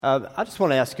I just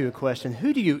want to ask you a question.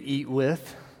 Who do you eat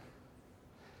with?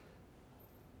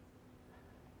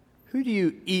 Who do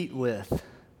you eat with?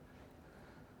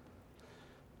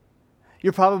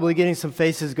 You're probably getting some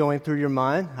faces going through your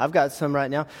mind. I've got some right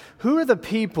now. Who are the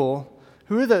people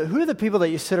that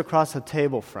you sit across the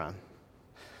table from?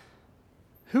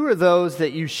 Who are those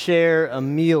that you share a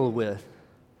meal with?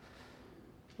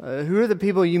 Who are the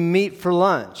people you meet for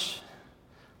lunch?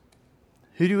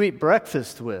 Who do you eat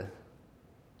breakfast with?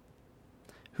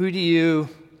 Who do you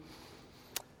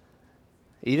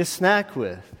eat a snack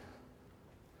with?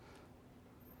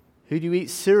 Who do you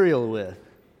eat cereal with?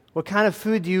 What kind of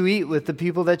food do you eat with the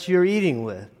people that you're eating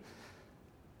with?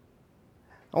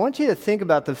 I want you to think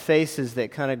about the faces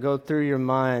that kind of go through your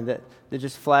mind, that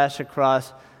just flash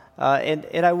across.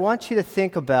 And I want you to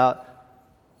think about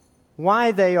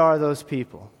why they are those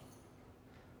people.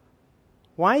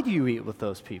 Why do you eat with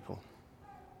those people?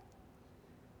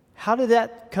 How did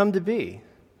that come to be?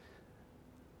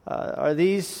 Are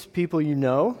these people you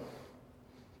know?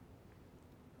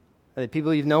 Are they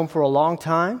people you've known for a long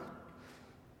time?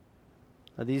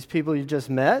 Are these people you've just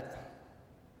met?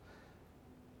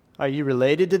 Are you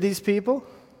related to these people?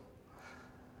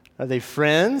 Are they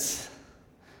friends?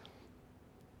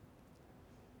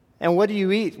 And what do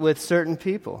you eat with certain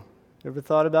people? Ever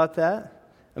thought about that?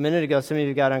 A minute ago, some of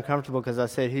you got uncomfortable because I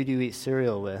said, who do you eat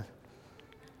cereal with?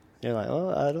 You're like,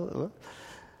 oh, I don't know.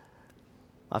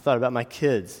 I thought about my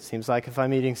kids. It seems like if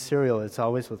I'm eating cereal, it's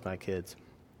always with my kids.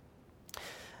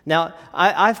 Now,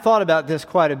 I've thought about this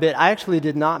quite a bit. I actually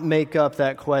did not make up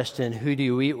that question, who do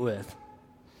you eat with?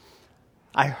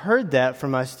 I heard that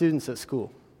from my students at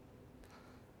school.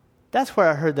 That's where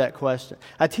I heard that question.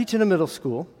 I teach in a middle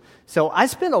school, so I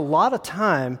spend a lot of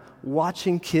time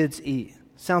watching kids eat.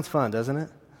 Sounds fun, doesn't it?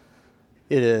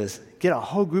 It is. Get a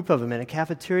whole group of them in a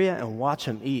cafeteria and watch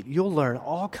them eat. You'll learn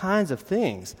all kinds of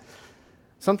things.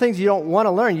 Some things you don't want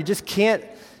to learn. You just can't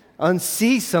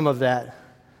unsee some of that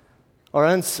or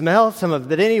unsmell some of it.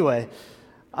 But anyway,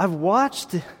 I've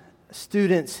watched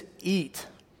students eat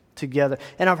together.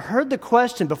 And I've heard the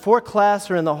question before class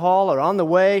or in the hall or on the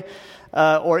way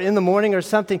or in the morning or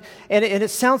something. And it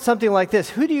sounds something like this.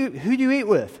 Who do you eat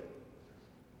with?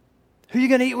 Who are you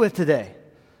going to eat with today?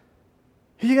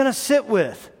 Who are you going to sit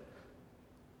with?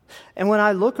 And when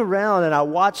I look around and I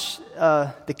watch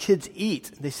the kids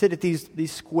eat, they sit at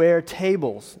these square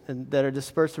tables that are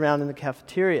dispersed around in the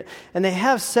cafeteria. And they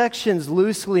have sections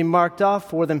loosely marked off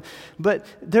for them, but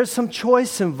there's some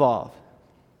choice involved.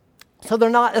 So they're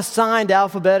not assigned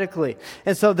alphabetically.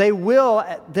 And so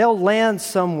they'll land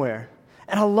somewhere.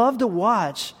 And I love to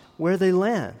watch where they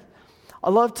land. I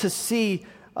love to see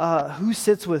who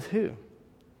sits with who.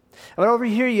 But over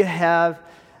here you have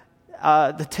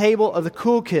the table of the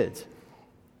cool kids.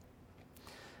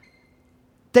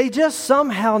 They just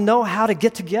somehow know how to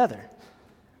get together.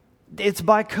 It's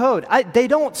by code. They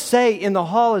don't say in the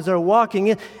hall as they're walking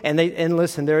in, and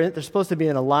listen, they're supposed to be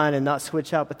in a line and not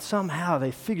switch out, but somehow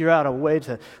they figure out a way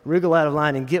to wriggle out of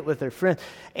line and get with their friend.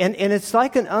 And it's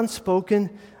like an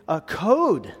unspoken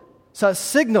code, so a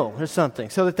signal or something,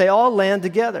 so that they all land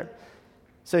together.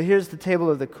 So here's the table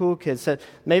of the cool kids. So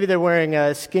maybe they're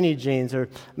wearing skinny jeans, or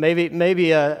maybe they've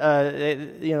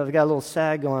got a little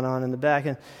sag going on in the back,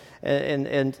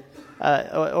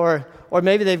 or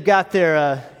maybe they've got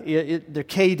their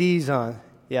KDs on.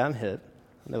 Yeah, I'm hip.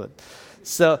 I know it.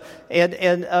 So and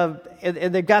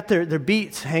they've got their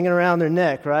beats hanging around their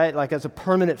neck, right? Like as a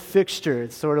permanent fixture.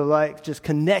 It's sort of like just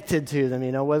connected to them,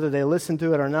 whether they listen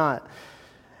to it or not.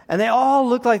 And they all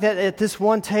look like that at this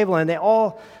one table, and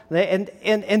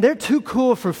they're too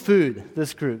cool for food.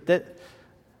 This group, they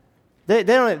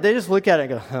just look at it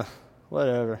and go, huh,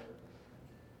 whatever.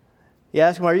 You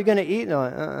ask them, "Are you going to eat?"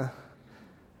 No,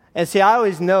 And see, I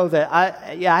always know that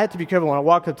I have to be careful when I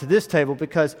walk up to this table,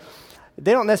 because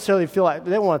they don't necessarily feel like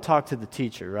they want to talk to the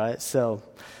teacher, right? So,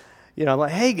 I'm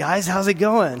like, "Hey guys, how's it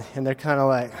going?" And they're kind of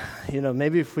like,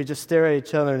 maybe if we just stare at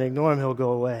each other and ignore him, he'll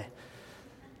go away.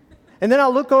 And then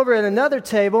I'll look over at another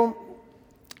table,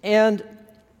 and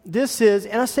I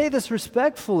say this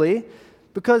respectfully,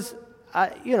 because I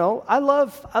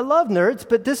love nerds,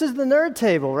 but this is the nerd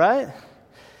table, right?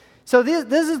 So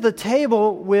this is the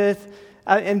table with,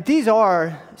 and these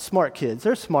are smart kids.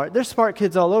 They're smart. There's smart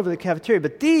kids all over the cafeteria,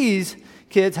 but these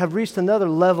kids have reached another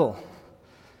level.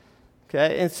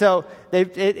 Okay, and so they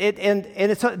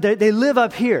live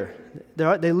up here.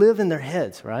 They live in their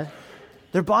heads, right?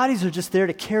 Their bodies are just there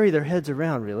to carry their heads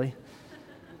around, really.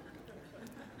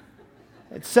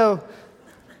 And so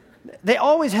they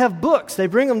always have books. They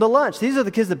bring them to lunch. These are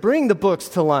the kids that bring the books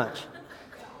to lunch,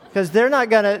 because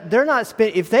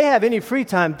if they have any free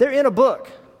time, they're in a book.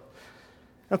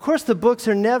 Of course, the books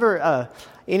are never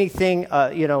anything,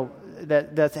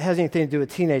 that has anything to do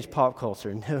with teenage pop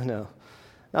culture. No.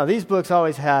 Now, these books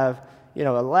always have,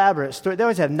 elaborate story. They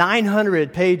always have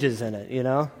 900 pages in it,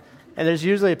 and there's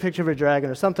usually a picture of a dragon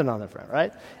or something on the front,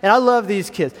 right? And I love these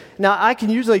kids. Now, I can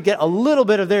usually get a little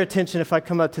bit of their attention if I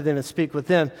come up to them and speak with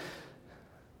them,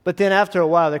 but then after a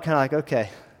while, they're kind of like, okay,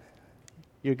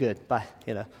 you're good, bye,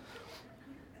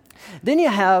 Then you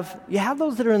have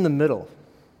those that are in the middle.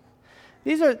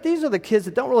 These are the kids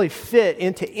that don't really fit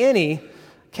into any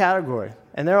category,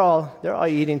 and they're all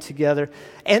eating together,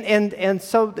 and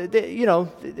so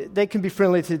they can be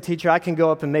friendly to the teacher. I can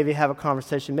go up and maybe have a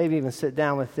conversation, maybe even sit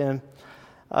down with them.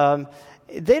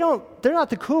 They're not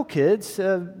the cool kids,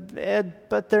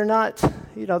 but they're not.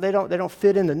 They don't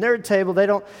fit in the nerd table.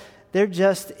 They're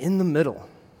just in the middle.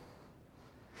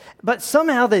 But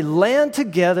somehow they land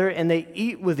together and they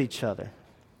eat with each other.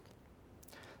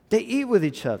 They eat with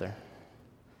each other.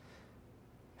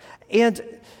 And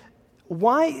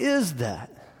why is that?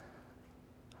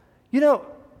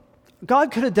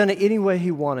 God could have done it any way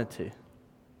He wanted to.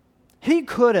 He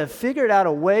could have figured out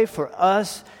a way for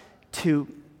us to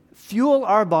fuel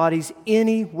our bodies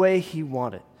any way He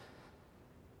wanted.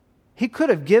 He could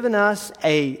have given us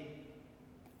a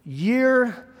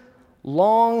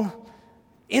year-long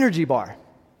energy bar,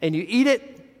 and you eat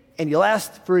it, and you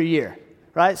last for a year,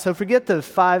 right? So forget the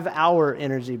 5-hour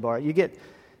energy bar.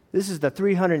 This is the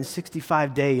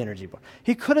 365-day energy bar.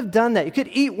 He could have done that. You could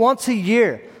eat once a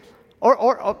year,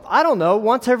 or I don't know,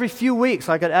 once every few weeks,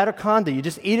 like an anaconda. You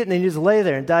just eat it, and then you just lay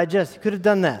there and digest. You could have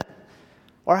done that.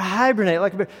 Or hibernate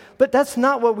like a bear. But that's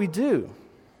not what we do.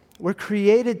 We're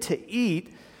created to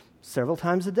eat several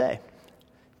times a day.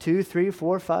 2, 3,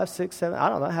 4, 5, 6, 7, I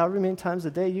don't know, however many times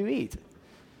a day you eat.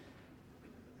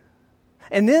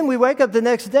 And then we wake up the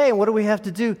next day, and what do we have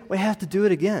to do? We have to do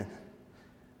it again.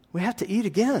 We have to eat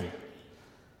again.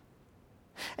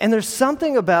 And there's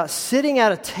something about sitting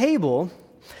at a table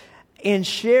and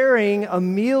sharing a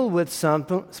meal with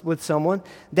someone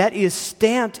that is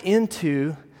stamped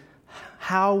into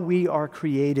how we are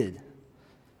created.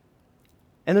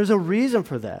 And there's a reason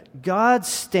for that. God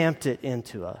stamped it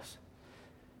into us.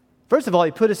 First of all,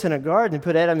 He put us in a garden. He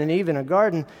put Adam and Eve in a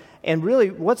garden. And really,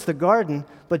 what's the garden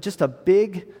but just a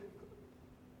big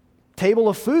table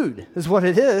of food is what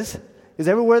it is. Because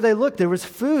everywhere they looked, there was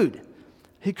food.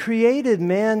 He created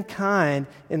mankind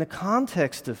in the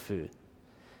context of food.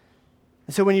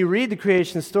 And so when you read the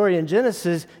creation story in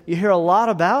Genesis, you hear a lot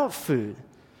about food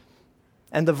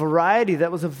and the variety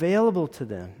that was available to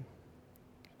them.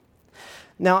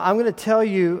 Now, I'm going to tell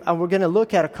you, we're going to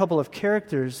look at a couple of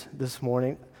characters this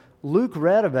morning. Luke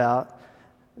read about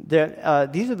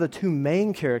that. These are the two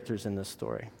main characters in this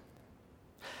story.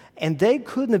 And they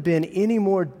couldn't have been any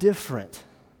more different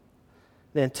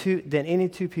than any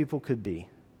two people could be.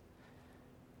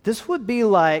 This would be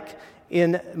like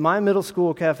in my middle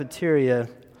school cafeteria,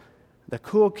 the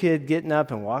cool kid getting up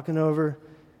and walking over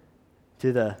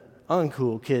to the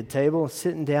uncool kid table,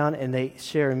 sitting down, and they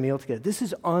share a meal together. This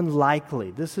is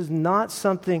unlikely. This is not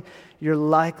something you're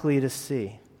likely to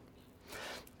see.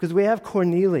 Because we have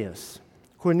Cornelius.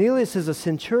 Cornelius is a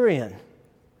centurion.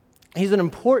 He's an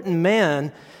important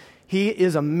man. He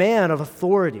is a man of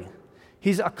authority.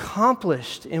 He's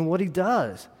accomplished in what he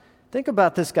does. Think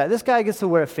about this guy. This guy gets to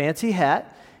wear a fancy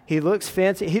hat. He looks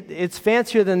fancy. It's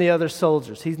fancier than the other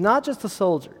soldiers. He's not just a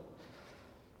soldier.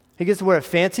 He gets to wear a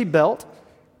fancy belt.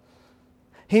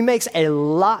 He makes a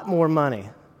lot more money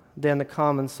than the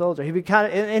common soldier. He's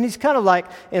kind of like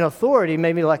in authority,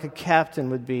 maybe like a captain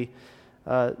would be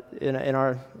in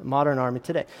our modern army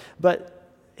today. But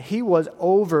he was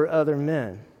over other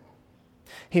men.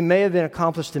 He may have been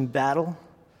accomplished in battle.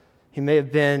 He may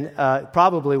have been,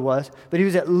 probably was, but he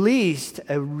was at least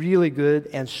a really good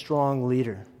and strong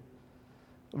leader.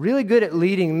 Really good at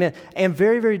leading men, and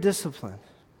very, very disciplined.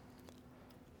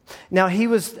 Now,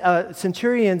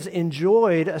 centurions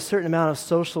enjoyed a certain amount of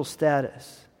social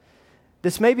status.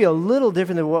 This may be a little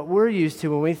different than what we're used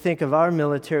to when we think of our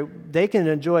military. They can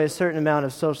enjoy a certain amount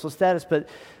of social status,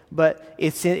 but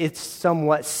it's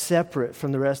somewhat separate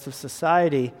from the rest of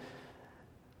society.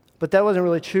 But that wasn't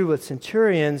really true with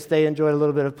centurions. They enjoyed a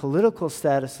little bit of political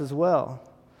status as well.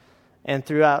 And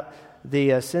throughout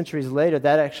the centuries later,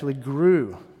 that actually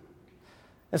grew.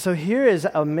 And so here is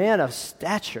a man of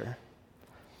stature.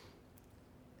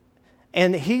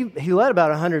 And he led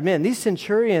about 100 men. These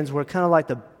centurions were kind of like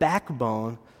the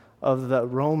backbone of the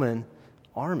Roman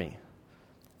army.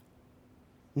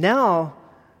 Now,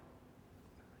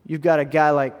 you've got a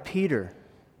guy like Peter.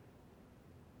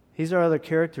 He's our other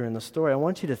character in the story. I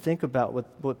want you to think about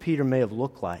what Peter may have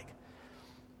looked like.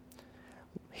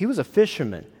 He was a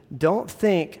fisherman. Don't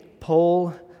think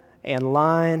pole and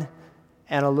line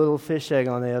and a little fish egg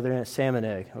on the other end, salmon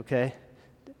egg, okay?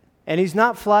 And he's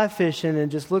not fly fishing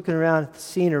and just looking around at the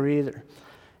scenery either.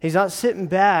 He's not sitting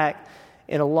back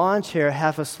in a lawn chair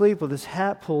half asleep with his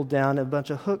hat pulled down and a bunch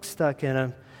of hooks stuck in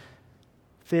him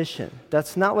fishing.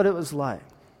 That's not what it was like.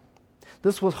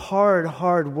 This was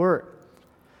hard work.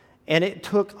 And it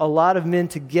took a lot of men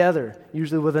together,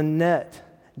 usually with a net,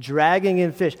 dragging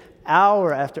in fish,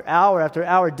 hour after hour after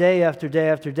hour, day after day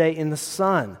after day in the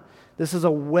sun. This is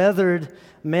a weathered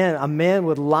man, a man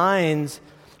with lines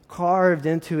carved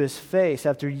into his face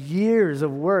after years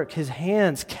of work, his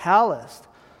hands calloused.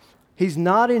 He's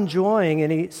not enjoying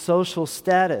any social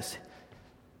status.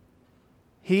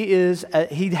 He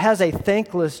has a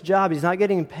thankless job. He's not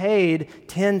getting paid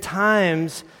 10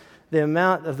 times the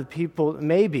amount of the people,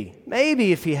 maybe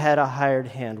if he had a hired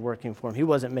hand working for him. He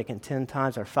wasn't making 10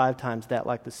 times or 5 times that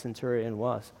like the centurion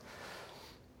was.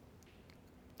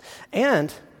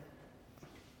 And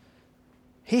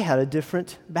he had a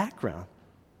different background,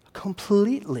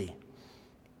 completely.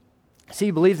 See,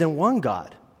 he believed in one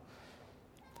God.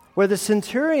 Where the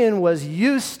centurion was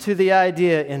used to the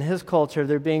idea in his culture of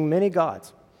there being many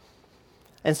gods.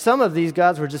 And some of these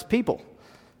gods were just people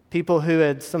who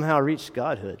had somehow reached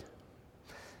godhood.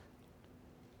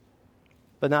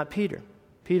 But not Peter.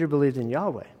 Peter believed in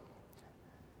Yahweh,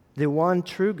 the one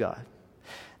true God.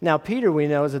 Now, Peter, we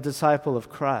know, is a disciple of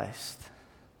Christ.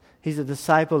 He's a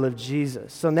disciple of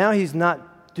Jesus. So now he's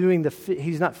not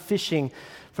fishing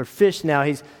for fish now.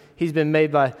 He's been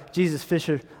made by Jesus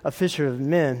a fisher of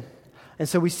men. And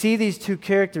so we see these two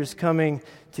characters coming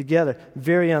together.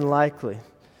 Very unlikely.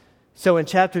 So in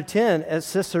chapter 10, at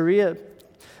Caesarea,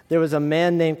 there was a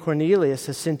man named Cornelius,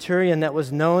 a centurion that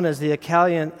was known as the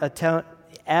Italian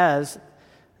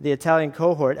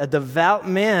cohort, a devout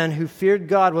man who feared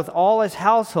God with all his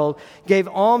household, gave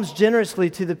alms generously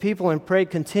to the people and prayed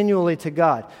continually to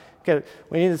God. Okay,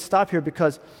 we need to stop here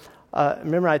because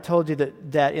remember I told you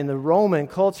that in the Roman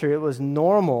culture, it was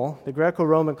normal, the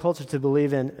Greco-Roman culture, to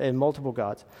believe in multiple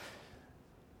gods.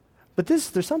 But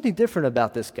there's something different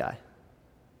about this guy.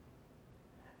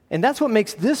 And that's what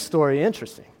makes this story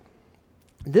interesting.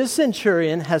 This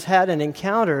centurion has had an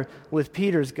encounter with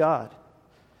Peter's God.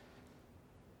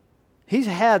 He's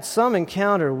had some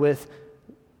encounter with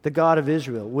the God of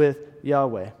Israel, with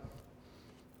Yahweh.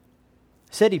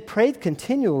 Said he prayed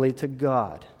continually to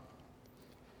God.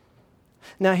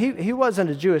 Now, he wasn't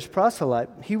a Jewish proselyte.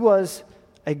 He was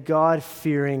a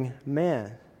God-fearing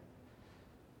man.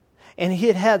 And he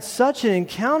had had such an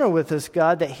encounter with this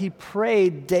God that he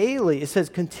prayed daily, it says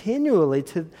continually,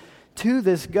 to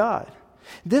this God.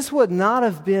 This would not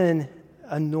have been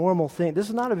a normal thing. This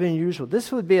would not have been usual.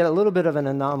 This would be a little bit of an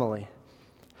anomaly.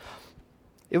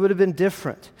 It would have been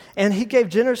different. And he gave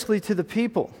generously to the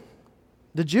people,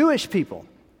 the Jewish people.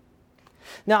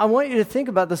 Now, I want you to think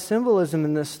about the symbolism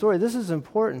in this story. This is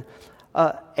important.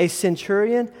 A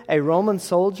centurion, a Roman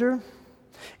soldier,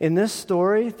 in this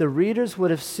story, the readers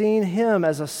would have seen him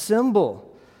as a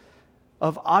symbol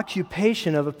of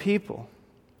occupation of a people,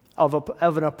 of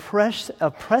an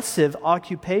oppressive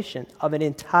occupation of an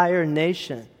entire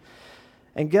nation.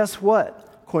 And guess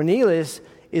what? Cornelius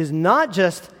is not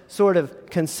just sort of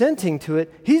consenting to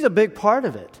it, he's a big part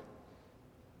of it.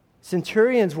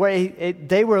 Centurions,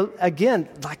 they were, again,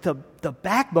 like the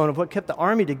backbone of what kept the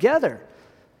army together.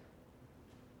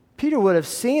 Peter would have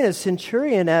seen a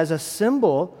centurion as a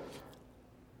symbol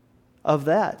of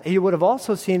that. He would have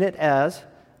also seen it as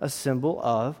a symbol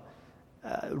of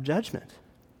judgment.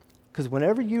 Because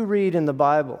whenever you read in the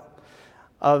Bible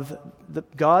of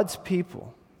God's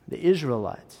people, the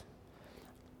Israelites,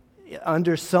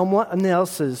 under someone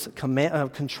else's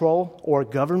control or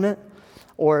government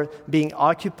or being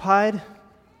occupied,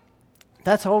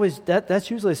 that's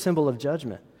usually a symbol of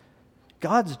judgment.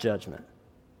 God's judgment.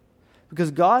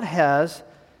 Because God has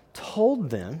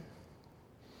told them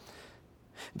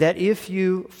that if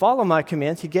you follow my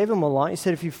commands, he gave them a law. He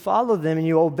said, if you follow them and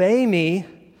you obey me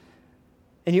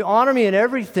and you honor me in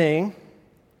everything,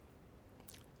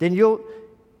 then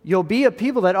you'll be a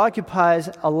people that occupies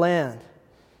a land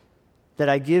that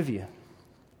I give you.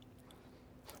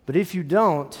 But if you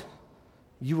don't,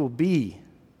 you will be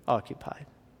occupied.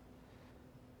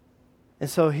 And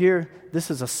so here,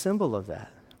 this is a symbol of that,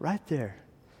 right there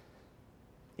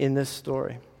in this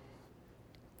story.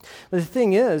 But the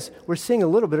thing is, we're seeing a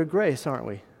little bit of grace, aren't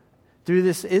we? Through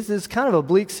this is kind of a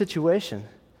bleak situation.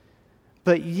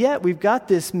 But yet we've got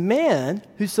this man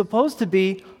who's supposed to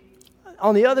be,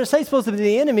 on the other side, supposed to be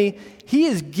the enemy. He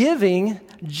is giving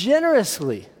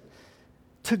generously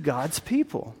to God's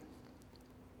people.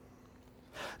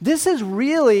 This is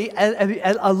really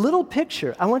a little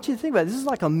picture. I want you to think about it. This is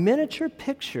like a miniature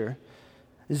picture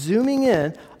zooming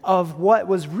in of what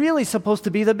was really supposed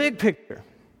to be the big picture,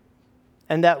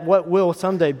 and that what will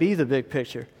someday be the big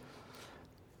picture.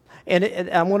 And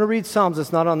I want to read Psalms.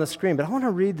 It's not on the screen, but I want to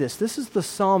read this. This is the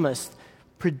psalmist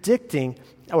predicting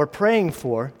or praying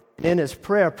for, in his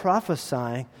prayer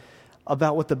prophesying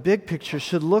about what the big picture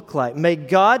should look like. May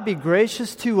God be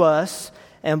gracious to us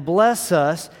and bless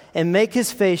us and make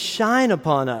his face shine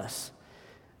upon us,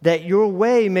 that your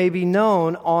way may be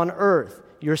known on earth,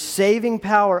 your saving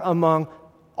power among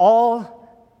all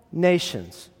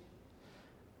nations.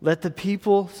 Let the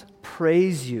peoples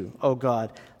praise you, O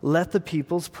God. Let the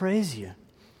peoples praise you.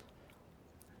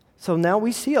 So now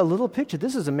we see a little picture.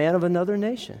 This is a man of another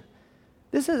nation.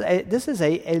 This is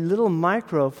a little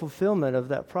micro fulfillment of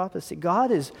that prophecy.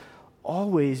 God is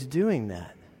always doing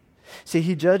that. See,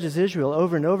 he judges Israel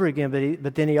over and over again,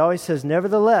 but then he always says,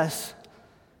 nevertheless,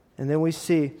 and then we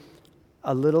see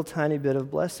a little tiny bit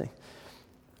of blessing.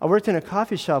 I worked in a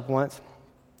coffee shop once,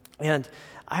 and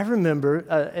I remember,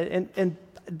 and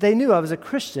they knew I was a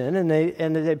Christian, and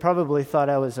they probably thought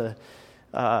I was a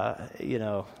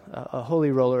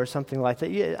holy roller or something like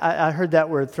that. Yeah, I heard that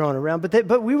word thrown around,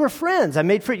 but we were friends.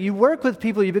 You work with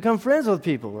people, you become friends with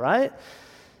people, right?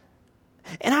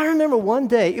 And I remember one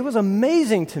day, it was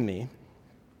amazing to me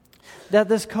that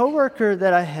this coworker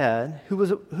that I had,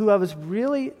 who I was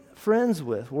really friends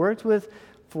with, worked with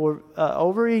for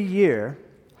over a year.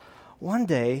 One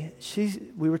day,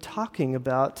 we were talking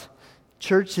about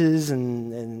churches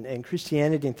and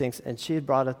Christianity and things, and she had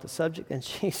brought up the subject, and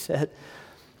she said,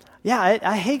 "Yeah,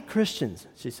 I hate Christians,"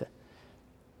 she said.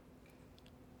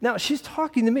 Now, she's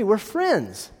talking to me. We're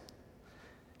friends.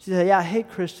 She said, "Yeah, I hate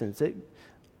Christians."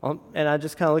 And I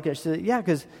just kind of looked at her. She said, "Yeah,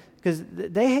 because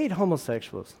they hate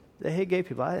homosexuals. They hate gay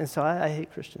people, and so I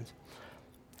hate Christians."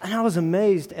 And I was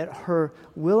amazed at her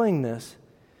willingness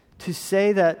to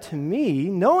say that to me,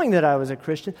 knowing that I was a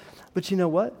Christian. But you know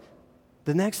what?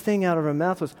 The next thing out of her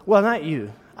mouth was, "Well, not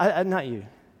you. Not you.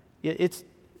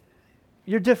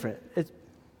 You're different."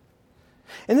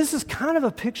 And this is kind of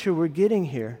a picture we're getting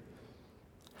here.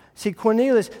 See,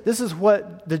 Cornelius, this is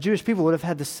what the Jewish people would have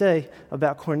had to say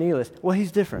about Cornelius. Well,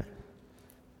 he's different.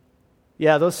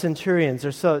 Yeah, those centurions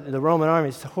the Roman army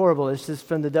is horrible. It's just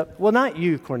from the devil. Well, not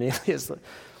you, Cornelius.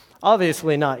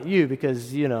 Obviously not you,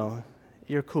 because,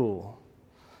 you're cool.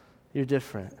 You're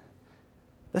different.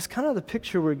 That's kind of the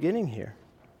picture we're getting here.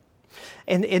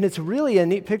 And it's really a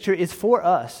neat picture. It's for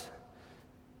us.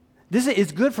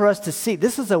 It's good for us to see.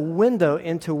 This is a window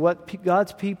into what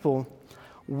God's people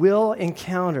will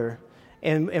encounter,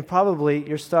 and probably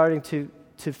you're starting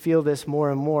to feel this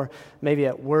more and more, maybe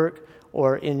at work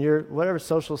or in your whatever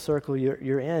social circle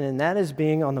you're in, and that is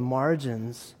being on the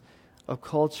margins of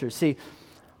culture. See,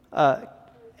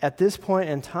 at this point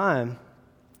in time,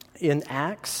 in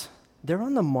Acts, they're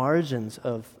on the margins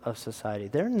of society.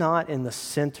 They're not in the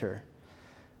center.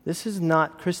 This is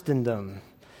not Christendom.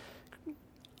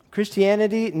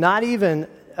 Christianity, not even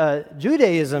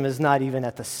Judaism is not even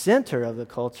at the center of the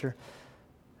culture,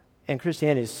 and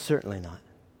Christianity is certainly not.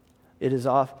 It is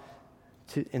off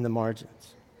in the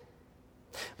margins.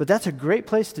 But that's a great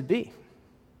place to be.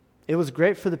 It was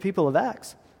great for the people of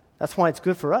Acts. That's why it's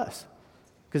good for us,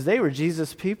 because they were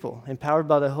Jesus' people, empowered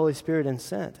by the Holy Spirit and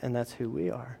sent, and that's who we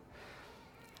are.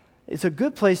 It's a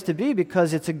good place to be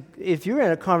because if you're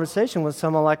in a conversation with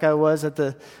someone like I was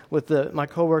with my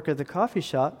coworker at the coffee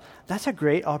shop, that's a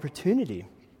great opportunity.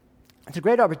 It's a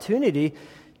great opportunity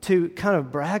to kind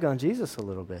of brag on Jesus a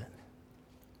little bit.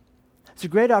 It's a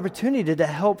great opportunity to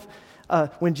help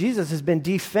when Jesus has been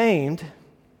defamed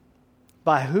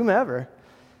by whomever,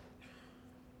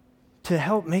 to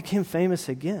help make him famous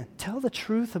again. Tell the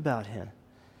truth about him.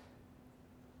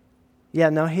 Yeah,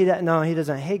 no, he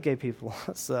doesn't hate gay people.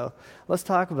 So let's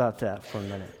talk about that for a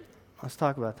minute. Let's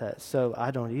talk about that. So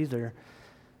I don't either.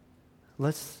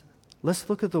 Let's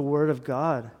look at the Word of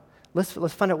God. Let's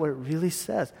find out what it really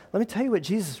says. Let me tell you what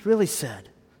Jesus really said.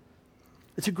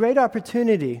 It's a great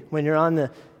opportunity when you're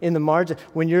in the margin,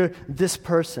 when you're this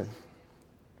person.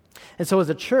 And so as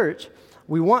a church,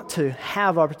 we want to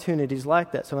have opportunities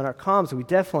like that. So in our comms, we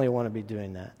definitely want to be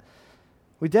doing that.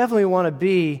 We definitely want to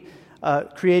be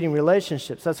creating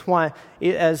relationships. That's why,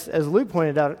 as Luke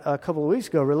pointed out a couple of weeks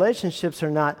ago, relationships are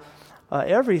not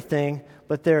everything,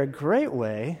 but they're a great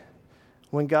way,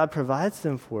 when God provides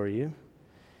them for you,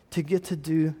 to get to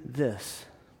do this.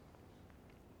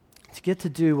 To get to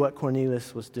do what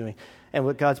Cornelius was doing and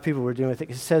what God's people were doing with it.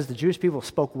 It says the Jewish people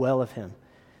spoke well of him.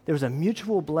 There was a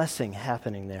mutual blessing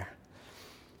happening there.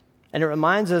 And it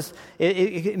reminds us,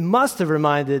 it must have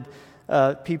reminded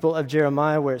people of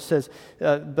Jeremiah where it says,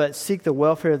 but seek the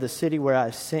welfare of the city where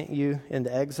I sent you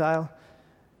into exile.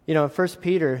 You know, in 1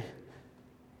 Peter,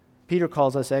 Peter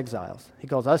calls us exiles. He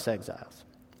calls us exiles.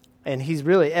 And he's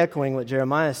really echoing what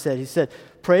Jeremiah said. He said,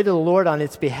 pray to the Lord on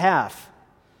its behalf.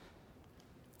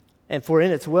 And for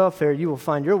in its welfare, you will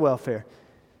find your welfare.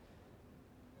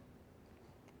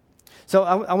 So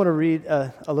I want to read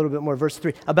a little bit more. Verse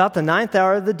 3. About the 9th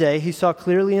hour of the day, he saw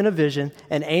clearly in a vision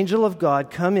an angel of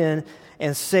God come in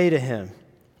and say to him,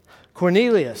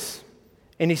 Cornelius.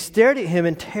 And he stared at him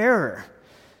in terror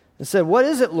and said, what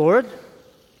is it, Lord?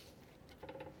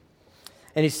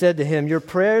 And he said to him, your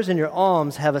prayers and your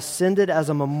alms have ascended as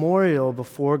a memorial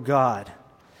before God.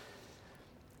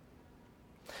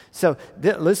 So,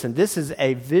 listen, this is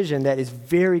a vision that is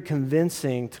very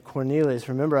convincing to Cornelius.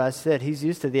 Remember, I said he's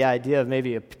used to the idea of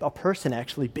maybe a person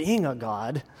actually being a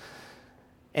god.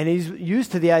 And he's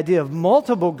used to the idea of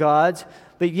multiple gods,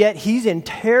 but yet he's in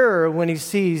terror when he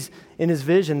sees in his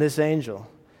vision this angel.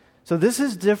 So this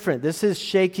is different. This is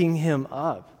shaking him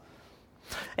up.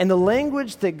 And the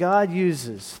language that God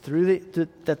uses,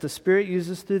 that the Spirit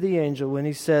uses through the angel when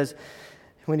he says,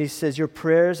 your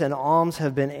prayers and alms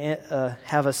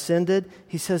have ascended,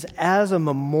 he says, as a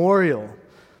memorial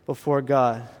before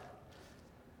God.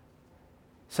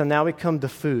 So now we come to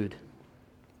food.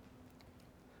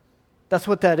 That's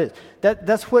what that is.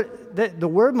 The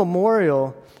word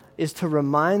memorial is to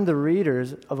remind the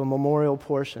readers of a memorial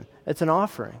portion. It's an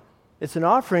offering. It's an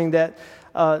offering that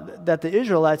the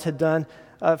Israelites had done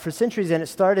for centuries, and it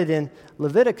started in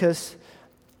Leviticus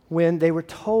when they were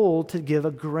told to give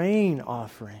a grain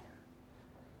offering.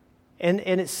 And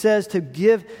it says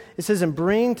and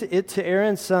bring it to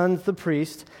Aaron's sons, the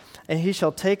priest, and he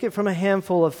shall take it from a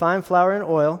handful of fine flour and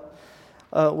oil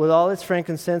with all its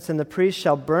frankincense, and the priest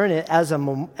shall burn it as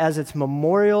its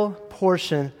memorial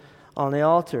portion on the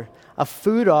altar, a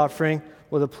food offering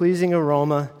with a pleasing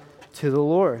aroma to the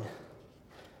Lord.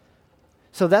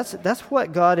 So that's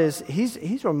what God is.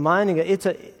 He's reminding it.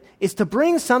 It's to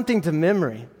bring something to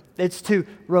memory. It's to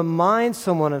remind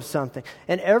someone of something.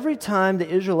 And every time the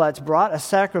Israelites brought a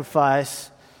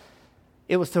sacrifice,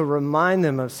 it was to remind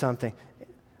them of something.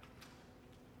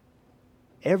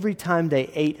 Every time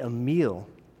they ate a meal,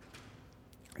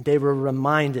 they were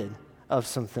reminded of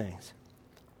some things.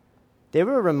 They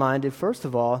were reminded, first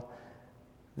of all,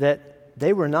 that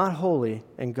they were not holy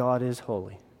and God is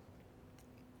holy.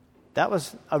 That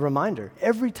was a reminder.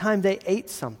 Every time they ate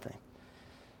something,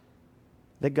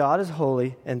 that God is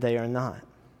holy and they are not.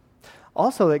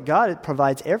 Also, that God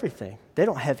provides everything. They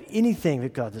don't have anything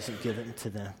that God doesn't give it to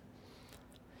them.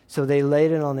 So they laid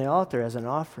it on the altar as an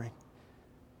offering.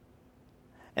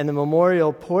 And the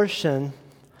memorial portion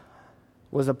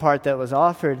was a part that was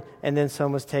offered, and then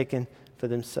some was taken for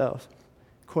themselves.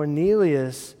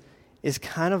 Cornelius is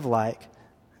kind of like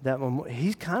that.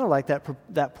 He's kind of like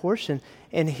that portion,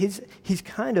 and he's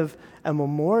kind of a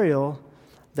memorial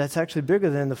that's actually bigger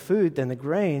than the food, than the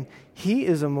grain. He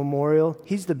is a memorial.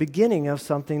 He's the beginning of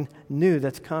something new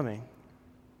that's coming.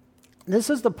 This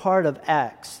is the part of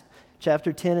Acts,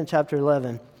 chapter 10 and chapter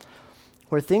 11,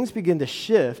 where things begin to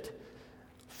shift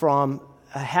from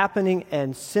happening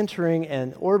and centering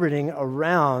and orbiting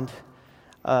around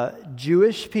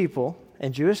Jewish people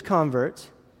and Jewish converts,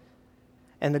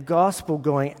 and the gospel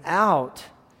going out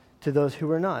to those who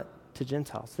were not, to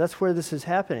Gentiles. That's where this is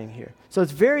happening here. So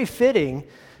it's very fitting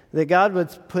that God would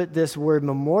put this word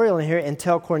memorial in here and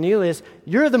tell Cornelius,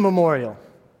 you're the memorial.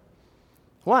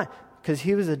 Why? Because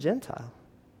he was a Gentile.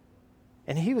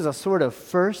 And he was a sort of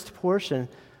first portion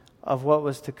of what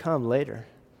was to come later.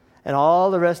 And all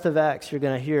the rest of Acts you're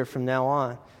going to hear from now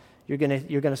on. You're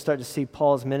going to start to see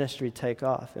Paul's ministry take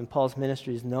off. And Paul's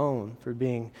ministry is known for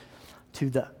being to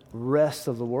the rest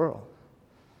of the world.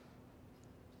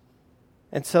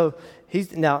 And so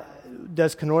now,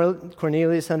 does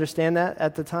Cornelius understand that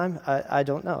at the time? I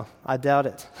don't know. I doubt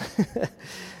it.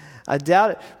 I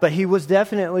doubt it. But he was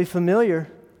definitely familiar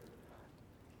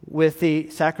with the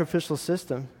sacrificial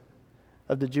system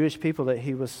of the Jewish people that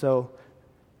he was so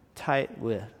tight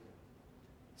with.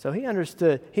 So he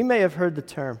understood. He may have heard the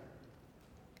term.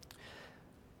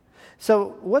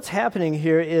 So what's happening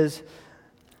here is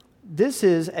this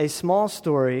is a small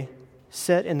story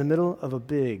set in the middle of a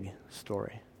big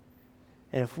story.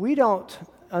 And if we don't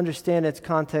understand its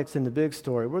context in the big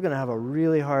story, we're going to have a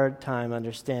really hard time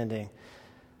understanding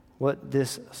what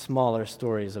this smaller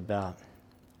story is about.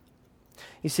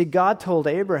 You see, God told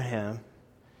Abraham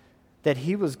that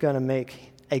he was going to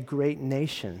make a great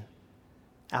nation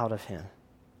out of him.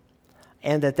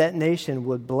 And that nation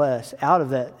would bless, out of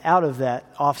that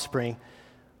offspring,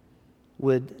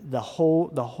 would the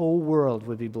whole world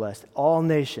would be blessed. All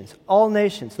nations,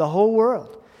 the whole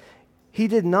world. He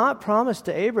did not promise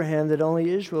to Abraham that only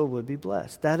Israel would be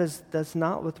blessed. That's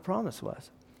not what the promise was.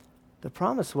 The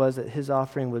promise was that his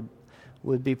offering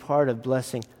would be part of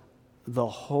blessing the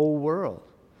whole world.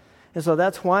 And so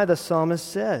that's why the psalmist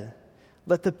said,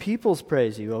 "Let the peoples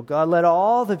praise you, O God, let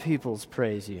all the peoples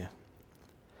praise you."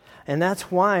 And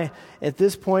that's why at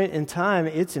this point in time,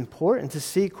 it's important to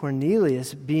see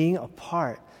Cornelius being a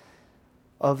part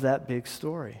of that big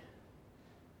story.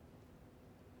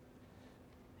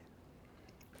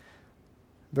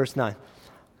 Verse 9.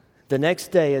 The next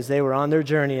day, as they were on their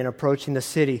journey and approaching the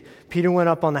city, Peter went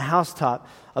up on the housetop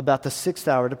about the 6th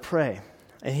hour to pray.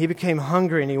 And he became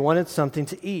hungry and he wanted something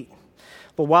to eat.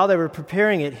 But while they were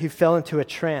preparing it, he fell into a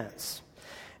trance.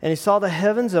 And he saw the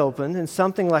heavens opened and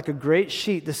something like a great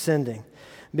sheet descending,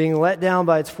 being let down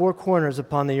by its four corners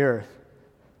upon the earth.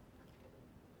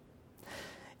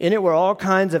 In it were all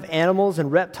kinds of animals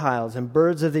and reptiles and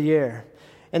birds of the air.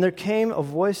 And there came a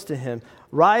voice to him,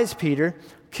 "Rise, Peter,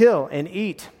 kill and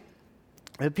eat."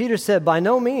 But Peter said, "By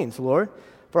no means, Lord,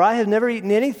 for I have never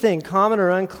eaten anything common or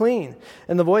unclean."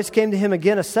 And the voice came to him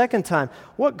again a second time,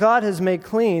 "What God has made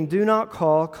clean, do not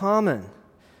call common."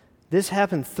 This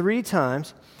happened 3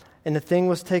 times, and the thing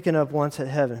was taken up once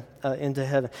into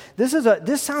heaven.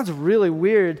 This sounds really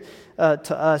weird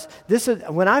to us.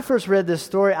 When I first read this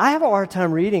story, I have a hard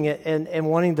time reading it and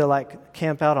wanting to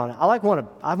camp out on it.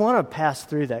 I want to pass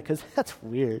through that because that's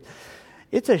weird.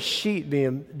 It's a sheet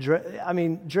being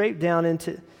draped down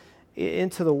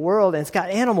into the world, and it's got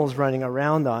animals running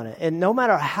around on it. And no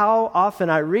matter how often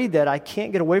I read that, I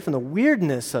can't get away from the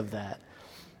weirdness of that.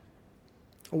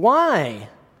 Why?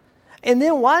 And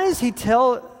then why does he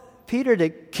tell Peter to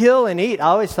kill and eat? I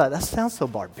always thought, that sounds so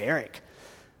barbaric.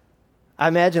 I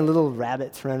imagine little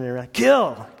rabbits running around.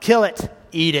 Kill it,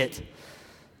 eat it,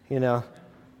 And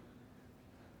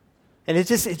it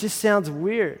just sounds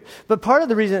weird. But part of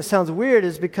the reason it sounds weird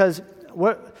is because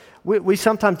we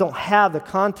sometimes don't have the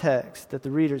context that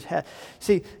the readers had.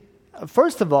 See,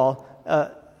 first of all,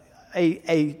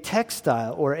 a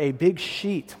textile or a big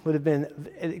sheet would have been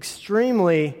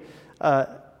extremely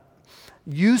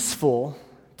useful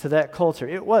to that culture.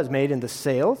 It was made into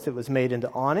sails. It was made into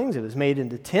awnings. It was made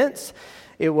into tents.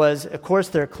 It was, of course,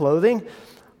 their clothing.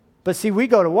 But see, we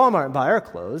go to Walmart and buy our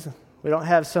clothes. We don't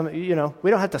have we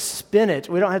don't have to spin it.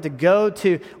 We don't go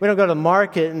to the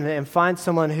market and find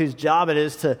someone whose job it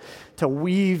is to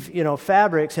weave,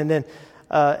 fabrics and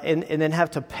then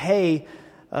have to pay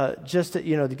just to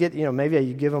get, maybe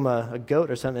you give them a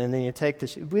goat or something and then you take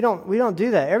the we don't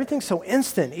do that. Everything's so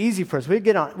instant, easy for us. We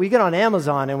get on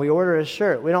Amazon and we order a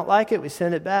shirt. We don't like it, we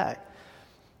send it back.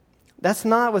 That's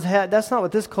not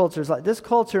what this culture is like. This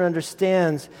culture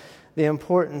understands the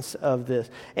importance of this.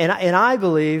 And I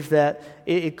believe that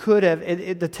it could have,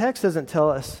 the text doesn't tell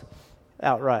us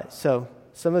outright. So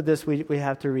some of this we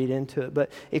have to read into it.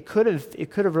 But it could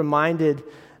have reminded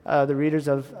the readers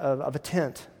of a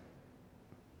tent.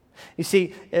 You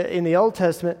see, in the Old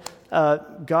Testament,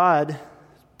 God's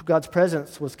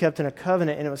presence was kept in a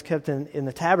covenant, and it was kept in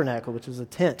the tabernacle, which was a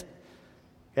tent.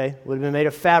 Okay? It would have been made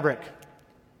of fabric.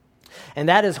 And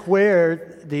that is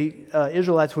where the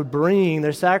Israelites would bring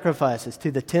their sacrifices,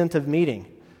 to the tent of meeting.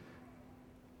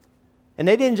 And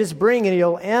they didn't just bring any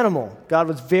old animal. God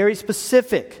was very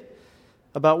specific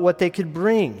about what they could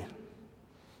bring.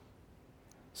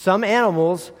 Some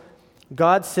animals,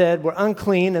 God said, were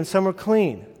unclean and some were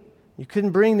clean. You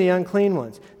couldn't bring the unclean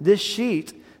ones. This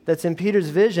sheet that's in Peter's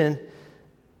vision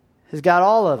has got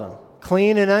all of them,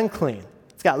 clean and unclean.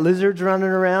 It's got lizards running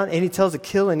around, and he tells to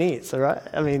kill and eat. So, right?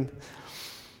 I mean,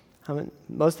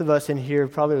 most of us in here,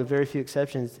 probably with very few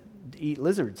exceptions, eat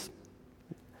lizards,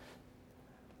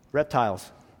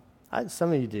 reptiles.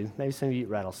 Some of you do. Maybe some of you eat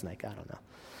rattlesnake. I don't know.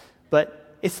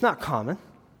 But it's not common.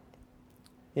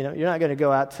 You're not going to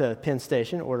go out to Penn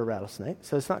Station and order rattlesnake,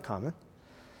 so it's not common.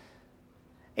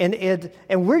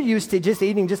 And we're used to just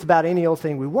eating just about any old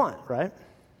thing we want, right?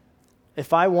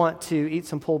 If I want to eat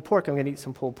some pulled pork, I'm going to eat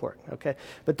some pulled pork, okay?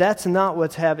 But that's not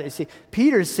what's happening. See,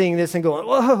 Peter's seeing this and going,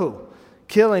 "Whoa,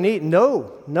 kill and eat."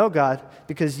 No, God,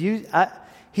 because he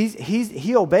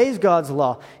obeys God's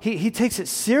law. He takes it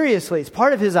seriously. It's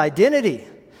part of his identity.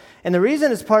 And the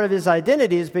reason it's part of his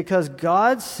identity is because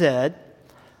God said,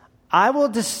 "I will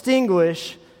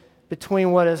distinguish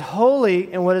between what is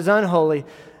holy and what is unholy.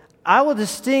 I will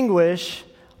distinguish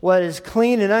what is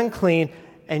clean and unclean,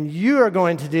 and you are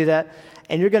going to do that,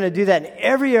 and you're going to do that in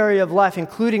every area of life,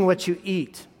 including what you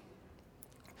eat."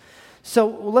 So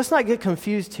let's not get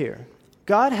confused here.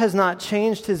 God has not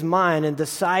changed his mind and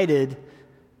decided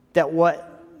that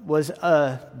what was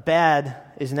bad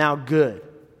is now good.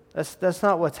 That's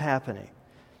not what's happening.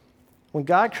 When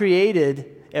God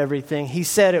created everything, he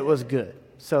said it was good.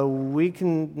 So we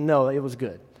can know it was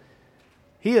good.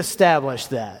 He established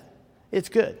that. It's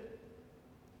good.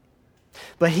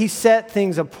 But he set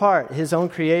things apart, his own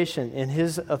creation, in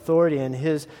his authority and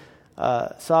his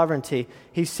sovereignty.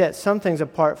 He set some things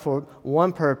apart for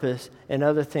one purpose and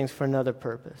other things for another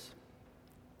purpose.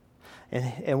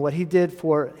 And what he did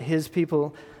for his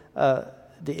people, the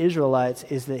Israelites,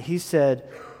 is that he said,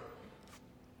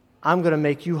 I'm going to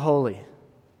make you holy.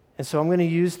 And so I'm going to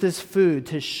use this food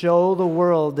to show the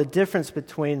world the difference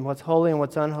between what's holy and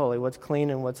what's unholy, what's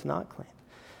clean and what's not clean.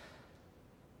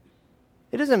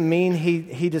 It doesn't mean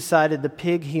he decided the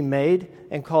pig he made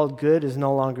and called good is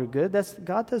no longer good.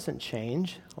 God doesn't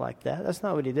change like that. That's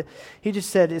not what he did. He just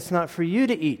said it's not for you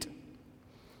to eat,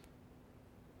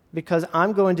 because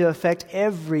I'm going to affect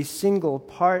every single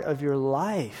part of your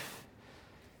life,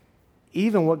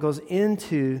 even what goes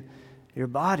into your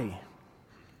body.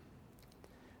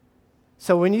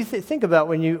 So when you think about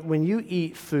when you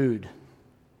eat food,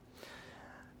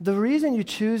 the reason you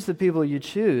choose the people you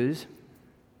choose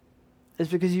is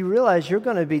because you realize you're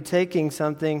going to be taking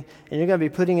something and you're going to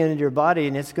be putting it into your body,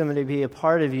 and it's going to be a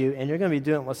part of you, and you're going to be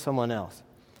doing it with someone else.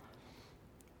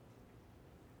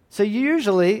 So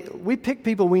usually we pick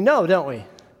people we know, don't we?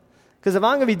 Because if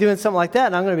I'm going to be doing something like that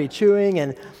and I'm going to be chewing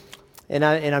and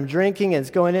I'm drinking and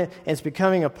it's going in and it's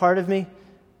becoming a part of me,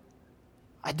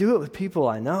 I do it with people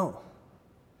I know.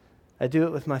 I do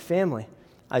it with my family.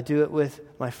 I do it with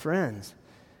my friends.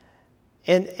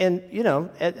 And you know,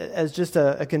 as just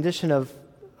a condition of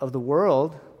the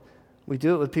world, we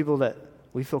do it with people that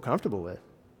we feel comfortable with.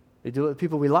 We do it with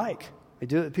people we like. We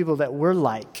do it with people that we're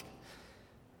like.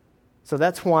 So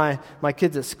that's why my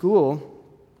kids at school,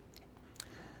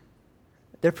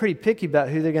 they're pretty picky about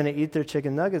who they're going to eat their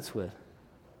chicken nuggets with,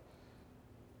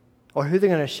 or who they're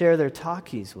going to share their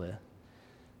Takis with.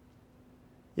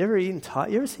 You ever seen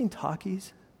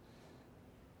Takis?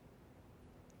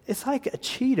 It's like a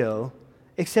Cheeto,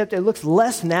 except it looks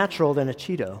less natural than a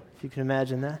Cheeto, if you can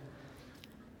imagine that.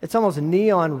 It's almost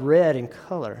neon red in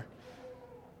color.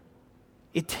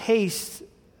 It tastes,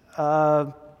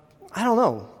 I don't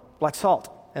know, like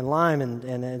salt and lime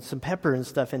and some pepper and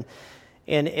stuff.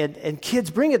 And kids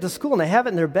bring it to school and they have it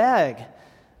in their bag,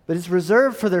 but it's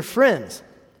reserved for their friends.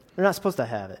 They're not supposed to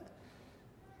have it.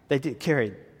 They do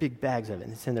carry big bags of it,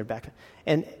 and it's in their backpack.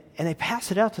 And they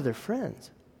pass it out to their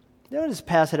friends. They don't just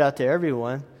pass it out to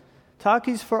everyone.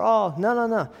 Takis for all.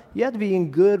 No. You have to be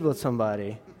in good with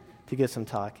somebody to get some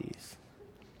Takis.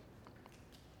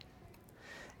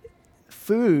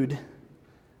 Food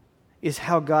is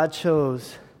how God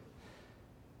chose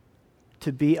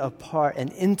to be a part, an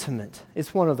intimate.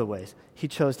 It's one of the ways he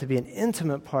chose to be an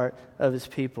intimate part of his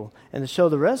people and to show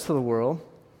the rest of the world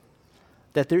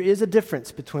that there is a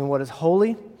difference between what is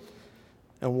holy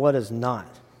and what is not.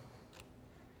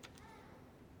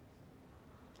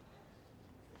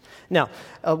 Now,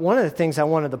 one of the things I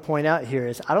wanted to point out here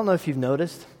is, I don't know if you've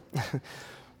noticed,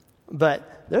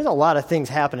 but there's a lot of things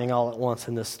happening all at once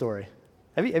in this story.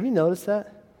 Have you noticed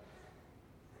that?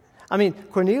 I mean,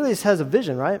 Cornelius has a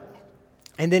vision, right?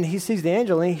 And then he sees the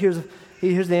angel, and he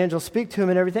hears the angel speak to him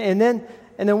and everything. And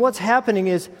then what's happening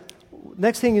is,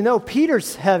 next thing you know,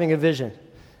 Peter's having a vision.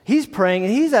 He's praying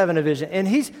and he's having a vision, and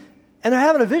they're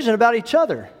having a vision about each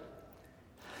other.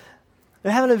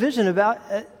 They're having a vision about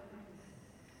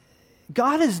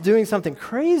God is doing something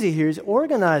crazy here. He's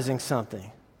organizing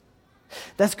something.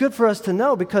 That's good for us to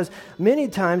know, because many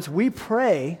times we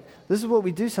pray. This is what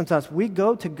we do sometimes. We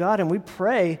go to God and we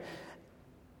pray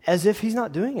as if he's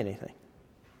not doing anything.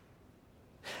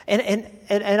 And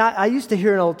I used to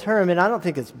hear an old term, and I don't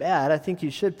think it's bad. I think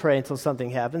you should pray until something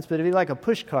happens, but it'd be like a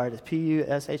push card. It's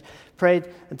P-U-S-H. Pray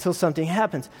until something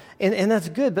happens. And that's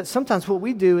good, but sometimes what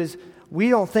we do is we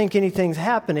don't think anything's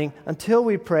happening until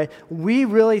we pray. We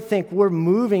really think we're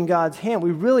moving God's hand.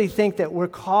 We really think that we're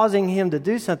causing him to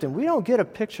do something. We don't get a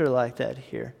picture like that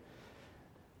here.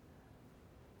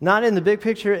 Not in the big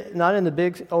picture, not in the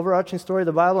big overarching story of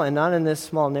the Bible, and not in this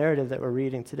small narrative that we're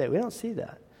reading today. We don't see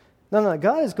that. No,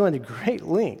 God is going to great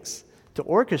lengths to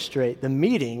orchestrate the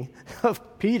meeting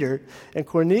of Peter and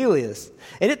Cornelius.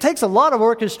 And it takes a lot of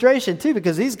orchestration, too,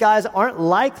 because these guys aren't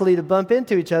likely to bump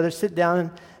into each other, sit down,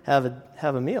 and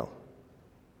have a meal.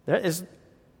 It's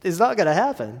not going to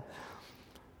happen.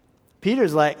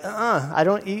 Peter's like, I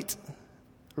don't eat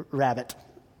rabbit.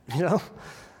 I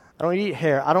don't eat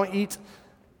hare. I don't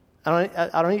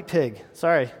eat pig.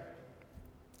 Sorry.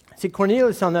 See,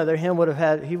 Cornelius, on the other hand, would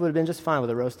have been just fine with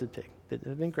a roasted pig. It would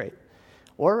have been great.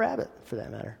 Or a rabbit, for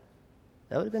that matter.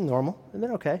 That would have been normal. It would have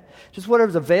been okay. Just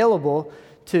whatever's available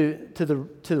to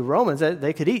the Romans,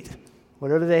 they could eat.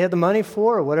 Whatever they had the money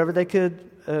for, or whatever they could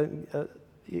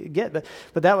get. But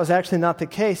that was actually not the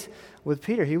case with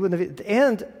Peter. He wouldn't have,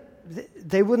 and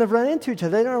they wouldn't have run into each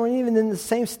other. They weren't even in the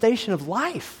same station of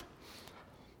life.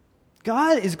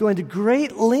 God is going to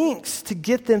great lengths to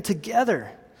get them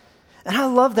together. And I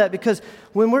love that, because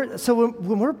when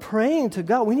we're praying to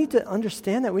God, we need to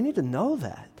understand that. We need to know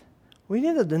that. We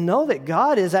need to know that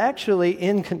God is actually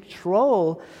in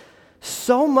control,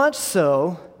 so much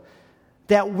so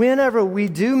that whenever we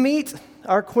do meet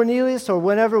our Cornelius, or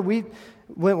whenever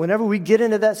we get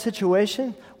into that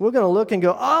situation, we're going to look and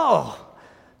go, oh,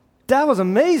 that was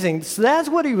amazing. So that's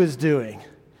what he was doing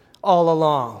all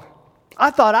along. I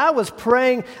thought I was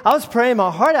praying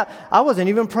my heart out. I wasn't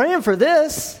even praying for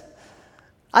this.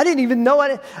 I didn't even know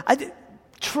I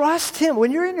trust him.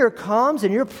 When you're in your comms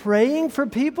and you're praying for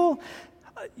people,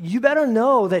 you better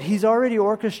know that he's already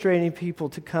orchestrating people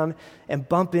to come and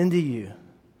bump into you.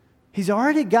 He's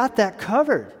already got that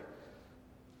covered.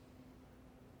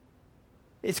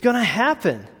 It's going to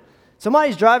happen.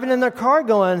 Somebody's driving in their car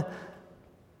going,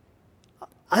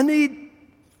 I need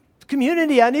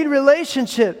community, I need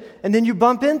relationship. And then you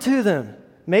bump into them.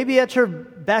 Maybe at your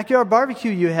backyard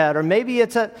barbecue you had, or maybe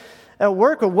it's at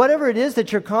work, or whatever it is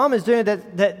that your comm is doing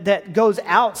that goes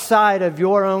outside of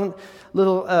your own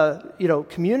little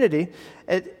community.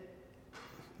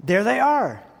 There they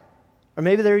are. Or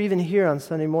maybe they're even here on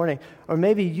Sunday morning. Or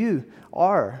maybe you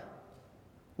are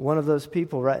one of those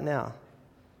people right now.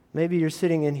 Maybe you're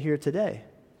sitting in here today,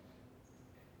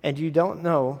 and you don't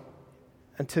know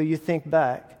until you think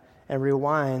back and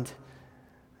rewind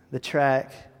the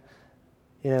track,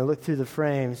 look through the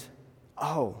frames.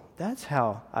 Oh, that's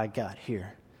how I got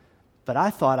here. But I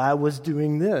thought I was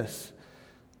doing this.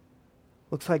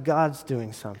 Looks like God's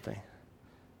doing something.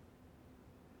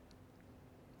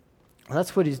 Well,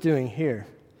 that's what he's doing here.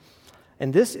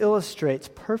 And this illustrates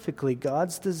perfectly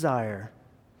God's desire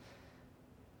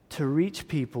to reach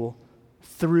people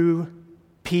through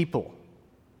people.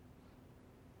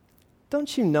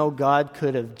 Don't you know God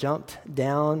could have jumped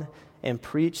down and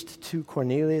preached to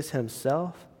Cornelius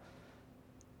himself?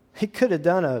 He could have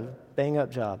done a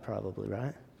bang-up job probably,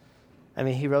 right? I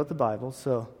mean, he wrote the Bible,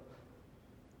 so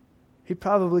he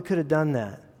probably could have done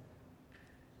that.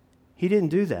 He didn't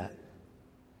do that.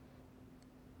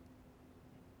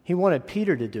 He wanted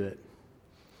Peter to do it.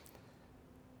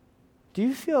 Do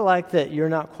you feel like that you're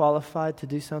not qualified to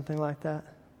do something like that?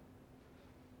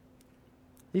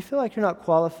 Do you feel like you're not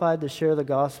qualified to share the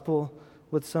gospel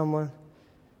with someone,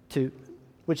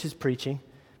 which is preaching?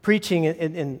 Preaching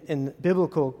in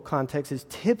biblical context is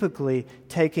typically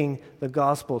taking the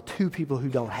gospel to people who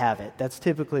don't have it. That's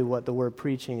typically what the word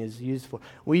preaching is used for.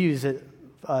 We use it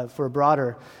in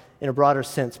a broader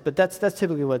sense, but that's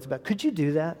typically what it's about. Could you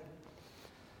do that?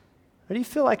 Or do you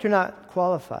feel like you're not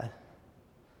qualified?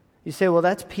 You say, well,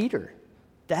 that's Peter.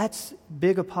 That's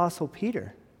big apostle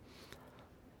Peter.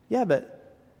 Yeah,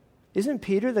 but isn't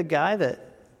Peter the guy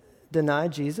that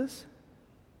denied Jesus?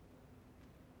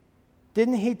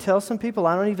 Didn't he tell some people,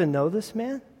 I don't even know this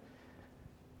man?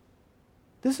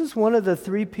 This is one of the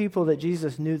three people that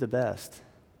Jesus knew the best.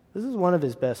 This is one of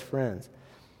his best friends.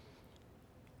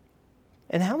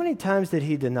 And how many times did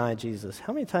he deny Jesus?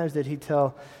 How many times did he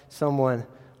tell someone,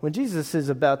 when Jesus is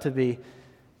about to be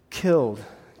killed,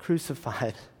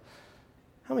 crucified,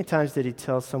 how many times did he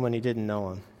tell someone he didn't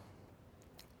know him?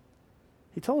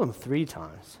 He told them 3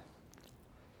 times.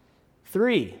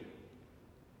 3.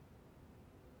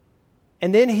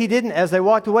 And then he didn't, as they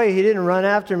walked away, he didn't run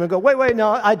after him and go, wait,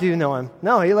 no, I do know him.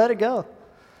 No, he let it go.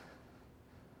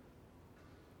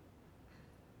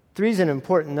 3 is an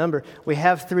important number. We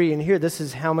have 3 in here. This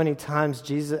is how many times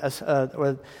this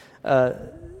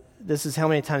is how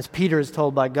many times Peter is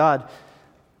told by God,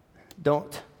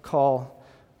 don't call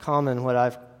common what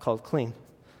I've called clean.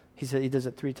 He said he does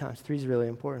it 3 times. 3 is really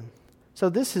important. So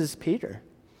this is Peter.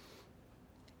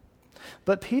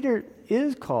 But Peter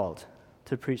is called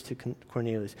to preach to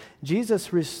Cornelius.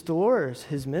 Jesus restores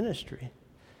his ministry.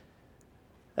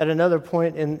 At another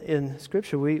point in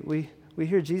Scripture, we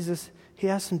hear Jesus, he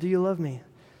asks him, do you love me?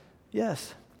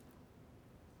 Yes.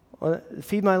 Well,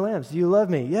 feed my lambs. Do you love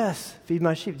me? Yes. Feed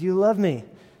my sheep. Do you love me?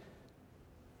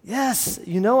 Yes.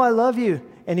 You know I love you.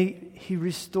 And he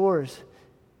restores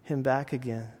him back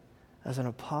again as an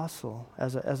apostle,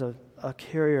 as a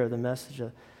carrier of the message.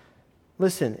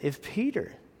 Listen, if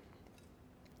Peter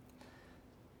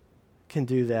can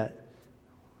do that,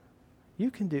 you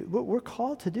can do. We're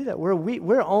called to do that.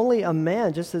 We're only a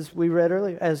man, just as we read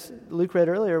earlier, as Luke read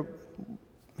earlier.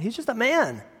 He's just a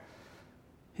man.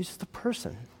 He's just a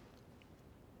person.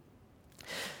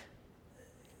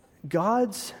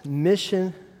 God's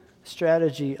mission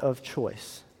strategy of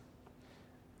choice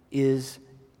is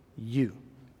you.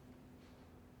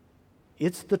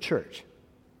 It's the church.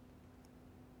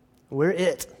 We're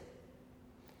it.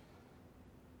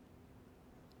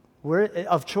 We're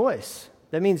of choice.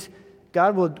 That means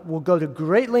God will go to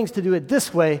great lengths to do it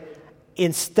this way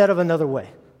instead of another way.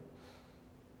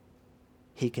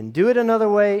 He can do it another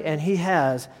way, and he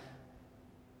has,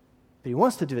 but he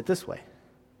wants to do it this way.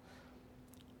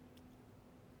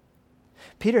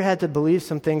 Peter had to believe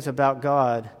some things about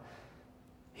God.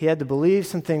 He had to believe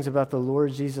some things about the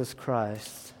Lord Jesus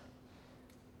Christ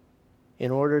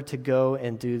in order to go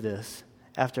and do this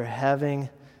after having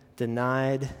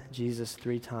denied Jesus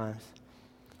 3 times.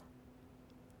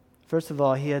 First of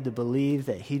all, he had to believe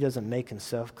that he doesn't make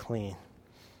himself clean.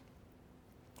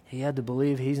 He had to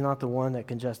believe he's not the one that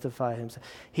can justify himself.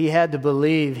 He had to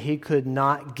believe he could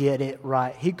not get it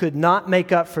right. He could not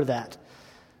make up for that.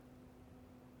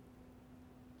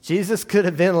 Jesus could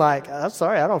have been like, I'm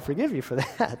sorry, I don't forgive you for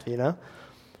that, you know.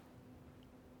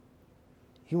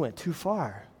 He went too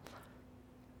far.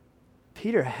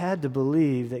 Peter had to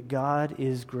believe that God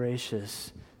is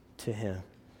gracious to him.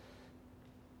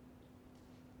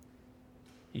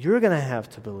 You're going to have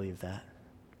to believe that.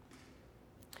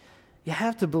 You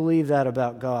have to believe that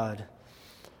about God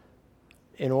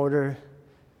in order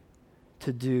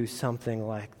to do something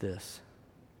like this.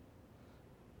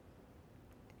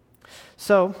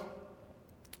 So,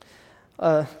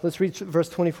 let's read verse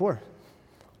 24.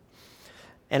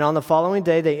 And on the following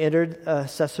day they entered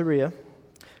Caesarea.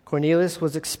 Cornelius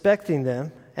was expecting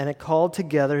them and had called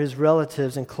together his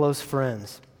relatives and close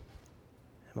friends.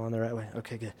 Am I on the right way?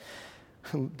 Okay, good.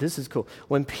 This is cool.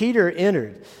 When Peter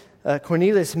entered,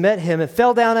 Cornelius met him and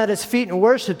fell down at his feet and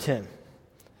worshipped him.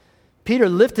 Peter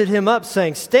lifted him up,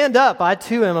 saying, "Stand up, I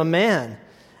too am a man."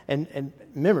 And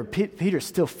remember, Peter's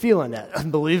still feeling that.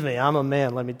 Believe me, I'm a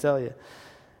man, let me tell you.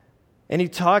 And he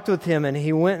talked with him, and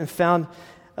he went and found,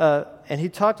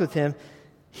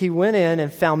 he went in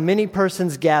and found many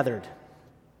persons gathered.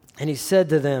 And he said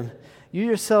to them, "You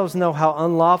yourselves know how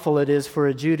unlawful it is for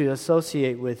a Jew to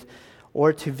associate with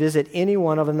or to visit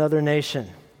anyone of another nation.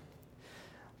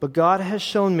 But God has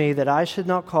shown me that I should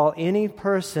not call any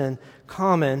person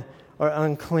common or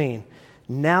unclean."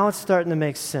 Now it's starting to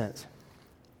make sense.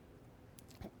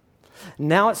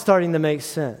 Now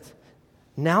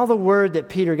the word that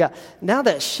Peter got, now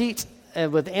that sheet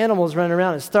with animals running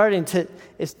around is starting to,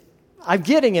 I'm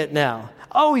getting it now.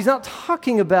 Oh, he's not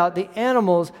talking about the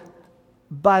animals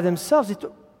by themselves.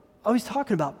 He's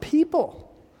talking about people.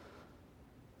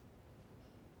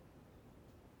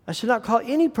 I should not call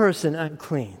any person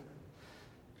unclean.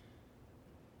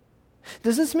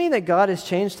 Does this mean that God has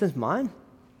changed his mind?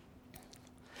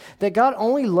 That God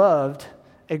only loved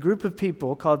a group of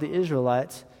people called the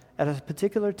Israelites at a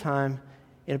particular time,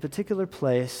 in a particular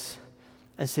place,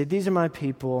 and say, these are my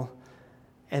people,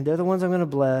 and they're the ones I'm going to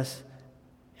bless,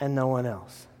 and no one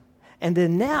else. And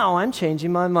then now I'm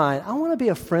changing my mind. I want to be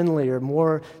a friendlier,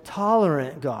 more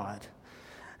tolerant God.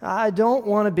 I don't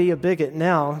want to be a bigot.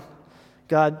 Now,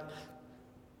 God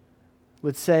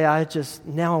would say,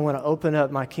 now I want to open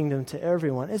up my kingdom to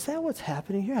everyone. Is that what's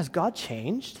happening here? Has God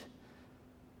changed?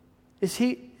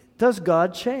 Does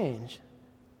God change?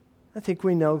 I think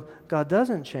we know God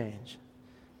doesn't change.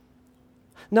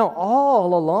 No,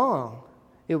 all along,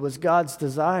 it was God's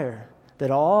desire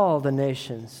that all the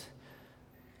nations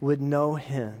would know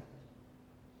him,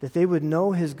 that they would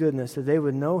know his goodness, that they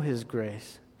would know his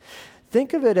grace.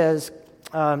 Think of it as,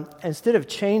 instead of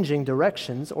changing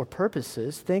directions or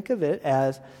purposes, think of it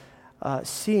as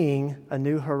seeing a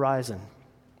new horizon.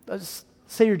 Let's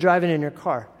say you're driving in your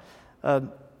car.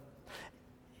 And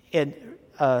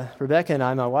Rebecca and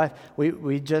I, my wife,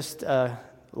 we just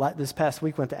this past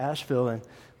week went to Asheville, and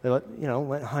we went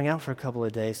and hung out for a couple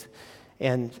of days,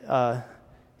 and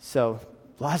so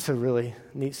lots of really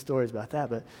neat stories about that.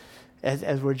 But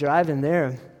as we're driving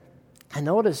there, I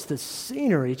noticed the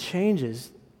scenery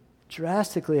changes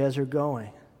drastically as you're going.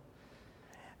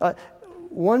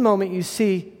 One moment you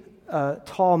see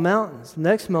tall mountains. The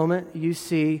next moment you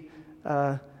see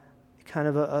kind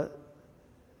of a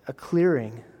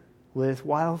clearing with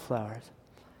wildflowers.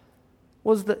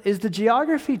 Is the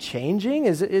geography changing?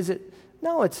 Is it?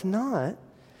 No, it's not.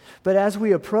 But as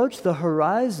we approach the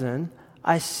horizon,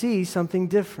 I see something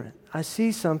different. I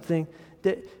see something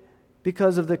that,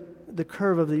 because of the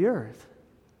curve of the earth.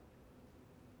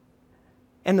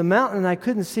 And the mountain I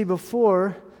couldn't see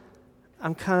before,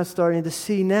 I'm kind of starting to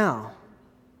see now.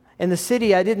 And the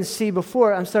city I didn't see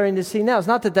before, I'm starting to see now. It's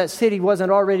not that city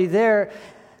wasn't already there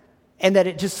and that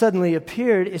it just suddenly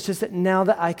appeared. It's just that now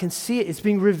that I can see it, it's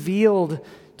being revealed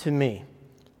to me.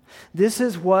 This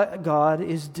is what God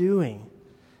is doing.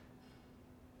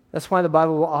 That's why the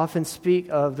Bible will often speak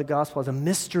of the gospel as a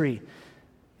mystery.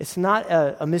 It's not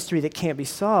a mystery that can't be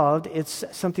solved. It's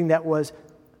something that was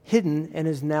hidden and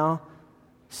is now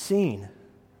seen.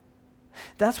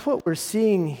 That's what we're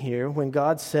seeing here when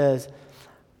God says,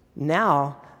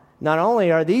 now, not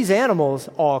only are these animals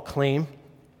all clean,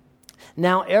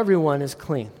 now everyone is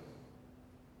clean.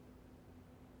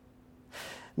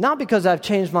 Not because I've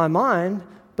changed my mind,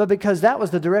 but because that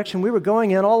was the direction we were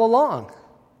going in all along.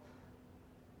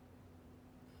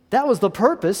 That was the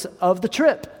purpose of the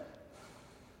trip.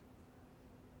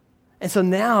 And so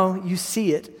now you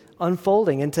see it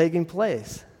unfolding and taking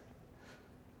place.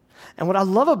 And what I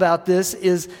love about this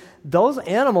is those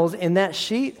animals in that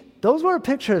sheet, those were a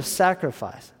picture of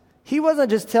sacrifice. He wasn't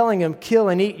just telling them, kill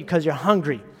and eat because you're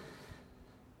hungry.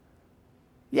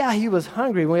 Yeah, he was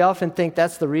hungry. We often think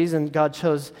that's the reason God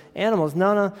chose animals.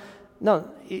 No.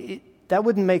 That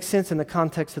wouldn't make sense in the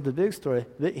context of the big story.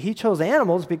 He chose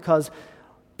animals because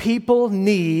people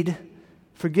need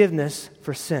forgiveness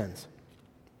for sins.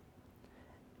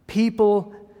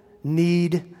 People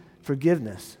need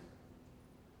forgiveness.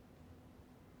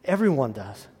 Everyone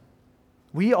does.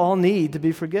 We all need to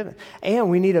be forgiven. And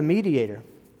we need a mediator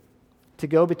to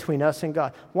go between us and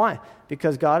God. Why?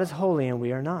 Because God is holy and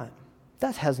we are not.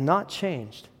 That has not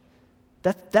changed.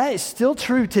 That is still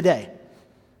true today.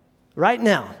 Right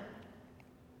now.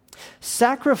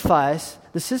 Sacrifice,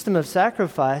 the system of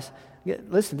sacrifice,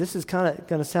 listen, this is kind of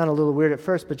going to sound a little weird at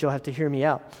first, but you'll have to hear me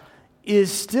out,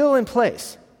 is still in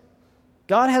place.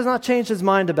 God has not changed his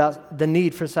mind about the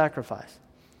need for sacrifice.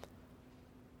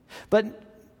 But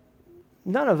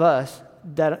none of us,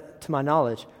 that, to my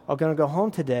knowledge, are going to go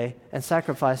home today and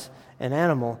sacrifice an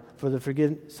animal so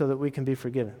that we can be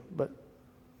forgiven. But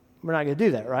we're not going to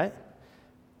do that, right?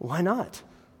 Why not?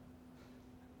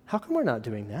 How come we're not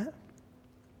doing that?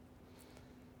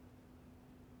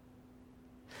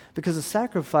 Because the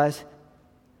sacrifice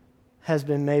has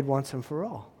been made once and for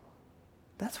all.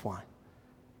 That's why.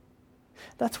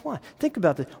 That's why. Think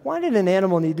about this. Why did an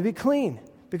animal need to be clean?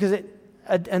 Because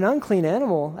an unclean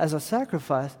animal as a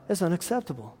sacrifice is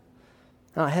unacceptable.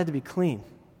 Now, it had to be clean.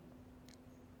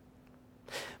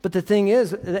 But the thing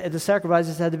is, the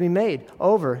sacrifices had to be made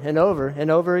over and over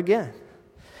and over again.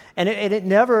 And it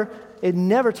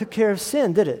never took care of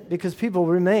sin, did it? Because we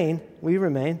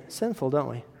remain sinful, don't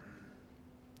we?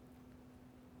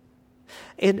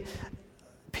 And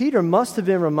Peter must have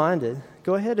been reminded,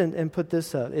 go ahead and put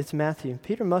this up, it's Matthew.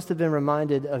 Peter must have been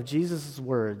reminded of Jesus'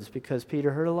 words because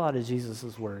Peter heard a lot of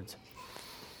Jesus' words.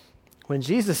 When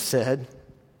Jesus said,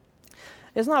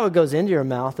 it's not what goes into your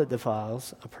mouth that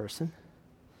defiles a person.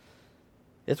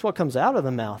 It's what comes out of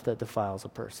the mouth that defiles a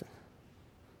person.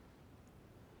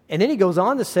 And then he goes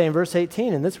on to say in verse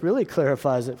 18, and this really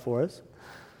clarifies it for us,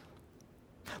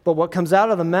 but what comes out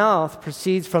of the mouth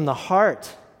proceeds from the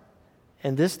heart,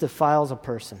 and this defiles a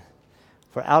person.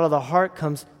 For out of the heart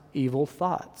comes evil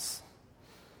thoughts,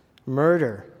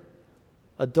 murder,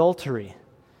 adultery,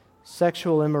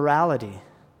 sexual immorality,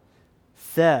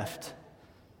 theft.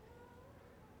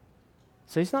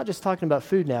 So he's not just talking about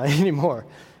food now anymore.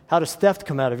 How does theft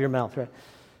come out of your mouth, right?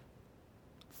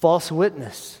 False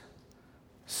witness,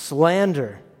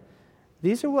 slander.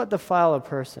 These are what defile a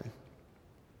person.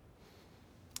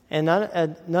 And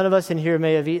none of us in here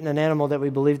may have eaten an animal that we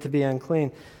believe to be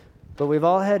unclean, but we've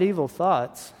all had evil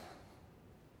thoughts.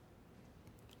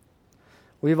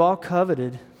 We've all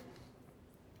coveted.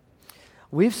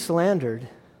 We've slandered.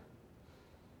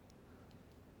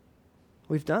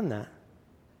 We've done that.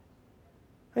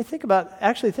 I mean, think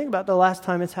about the last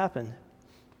time it's happened.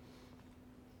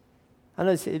 I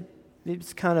know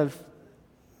it's kind of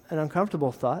an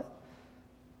uncomfortable thought.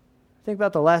 Think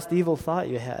about the last evil thought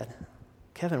you had.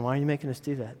 Kevin, why are you making us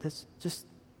do that? Just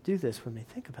do this with me.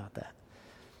 Think about that.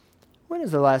 When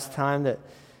is the last time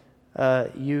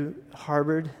that you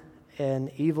harbored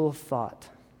an evil thought?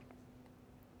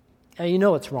 And you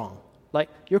know it's wrong. Like,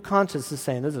 your conscience is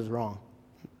saying this is wrong.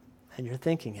 And you're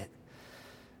thinking it.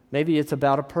 Maybe it's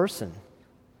about a person.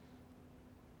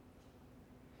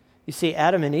 You see,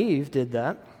 Adam and Eve did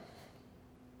that.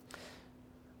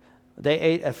 They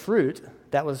ate a fruit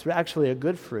that was actually a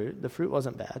good fruit. The fruit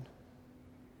wasn't bad.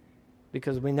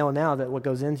 Because we know now that what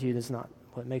goes into you is not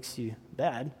what makes you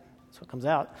bad. It's what comes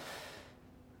out.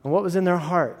 And what was in their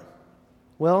heart?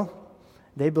 Well,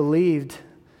 they believed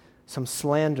some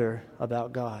slander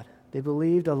about God. They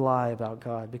believed a lie about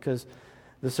God because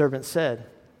the serpent said,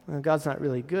 well, God's not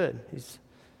really good.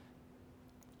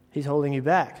 He's holding you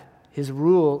back. His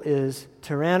rule is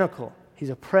tyrannical. He's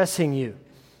oppressing you.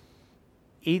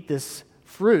 Eat this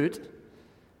fruit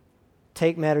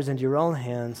take matters into your own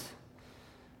hands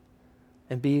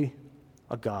and be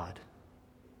a god.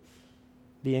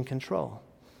 Be in control.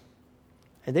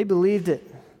 And they believed it.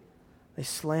 They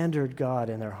slandered God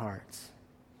in their hearts.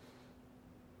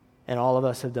 And all of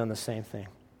us have done the same thing.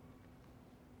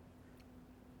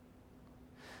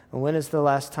 And when is the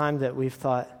last time that we've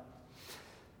thought,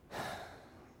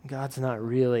 God's not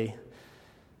really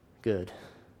good?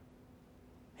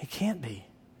 He can't be.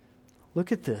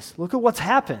 Look at this. Look at what's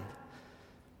happened.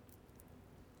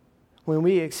 When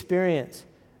we experience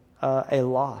a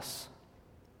loss,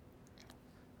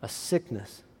 a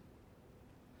sickness,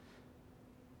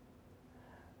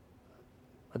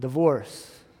 a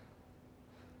divorce,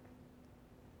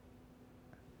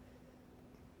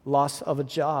 loss of a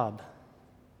job,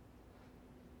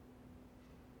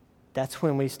 that's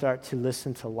when we start to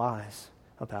listen to lies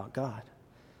about God.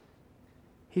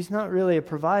 He's not really a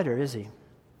provider, is he?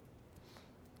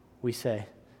 We say,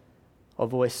 a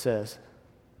voice says.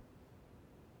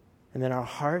 And then our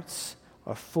hearts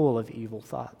are full of evil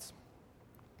thoughts.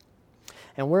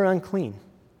 And we're unclean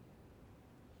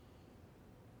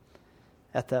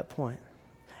at that point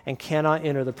and cannot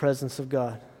enter the presence of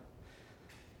God.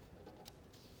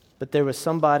 But there was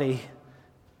somebody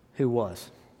who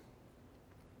was.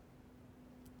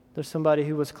 There's somebody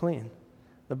who was clean.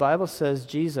 The Bible says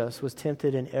Jesus was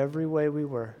tempted in every way we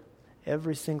were,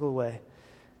 every single way,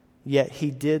 yet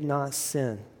he did not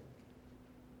sin.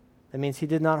 That means he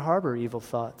did not harbor evil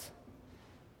thoughts.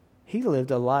 He lived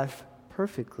a life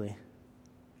perfectly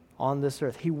on this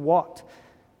earth. He walked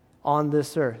on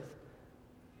this earth.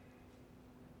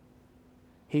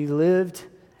 He lived,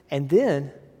 and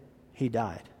then he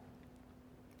died.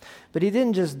 But he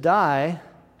didn't just die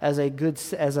as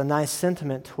a nice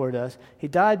sentiment toward us. He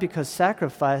died because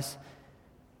sacrifice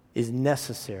is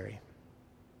necessary.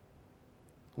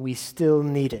 We still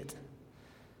need it.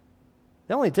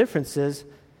 The only difference is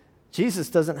Jesus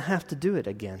doesn't have to do it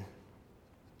again,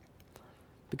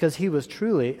 because he was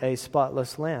truly a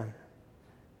spotless lamb.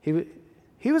 He was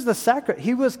the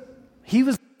he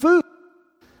was food.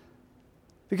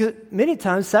 Because many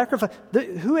times sacrifice,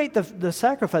 who ate the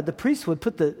sacrifice? The priest would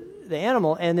put the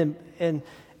animal and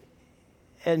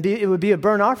it would be a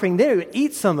burnt offering. They would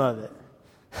eat some of it.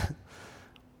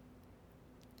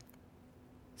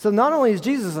 So not only is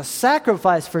Jesus a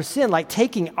sacrifice for sin, like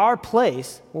taking our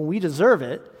place when we deserve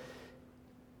it,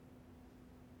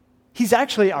 he's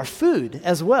actually our food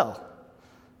as well.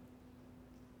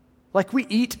 Like we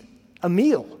eat a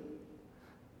meal.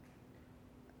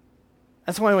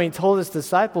 That's why when he told his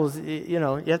disciples, you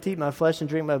have to eat my flesh and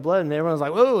drink my blood, and everyone's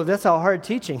like, whoa, that's all hard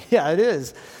teaching. Yeah, it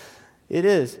is. It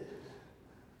is.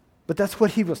 But that's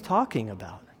what he was talking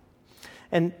about.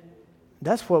 And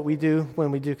that's what we do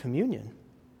when we do communion.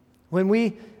 When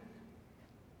we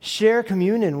share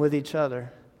communion with each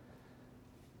other,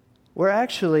 we're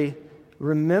actually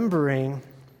remembering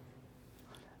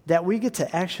that we get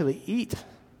to actually eat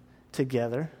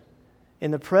together in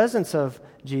the presence of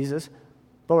Jesus,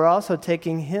 but we're also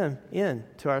taking him in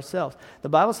to ourselves. The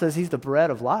Bible says he's the bread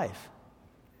of life.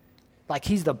 Like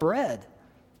he's the bread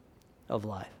of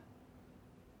life.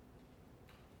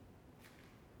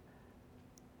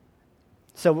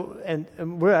 So,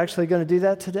 and we're actually going to do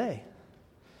that today.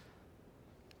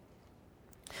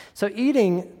 So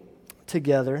eating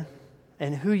together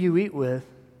and who you eat with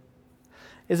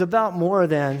is about more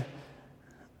than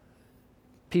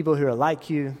people who are like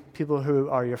you, people who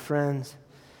are your friends.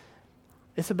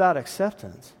 It's about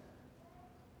acceptance.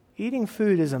 Eating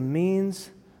food is a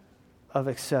means of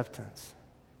acceptance.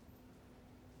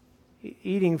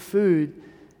 Eating food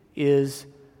is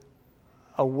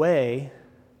a way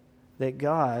that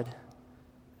God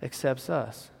accepts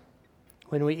us.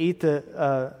 When we eat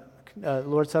the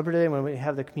Lord's Supper today, when we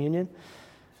have the communion,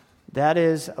 that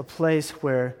is a place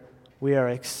where we are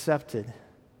accepted.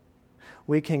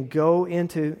 We can go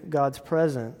into God's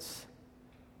presence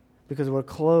because we're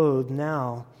clothed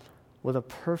now with a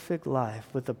perfect life,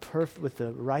 with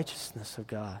the righteousness of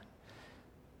God.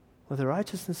 With the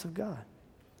righteousness of God.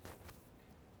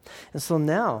 And so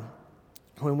now,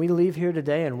 when we leave here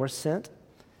today and we're sent,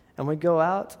 and we go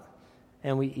out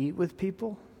and we eat with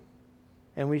people,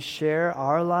 and we share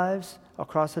our lives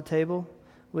across the table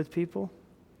with people,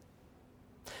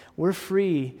 we're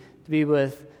free to be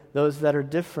with those that are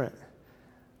different.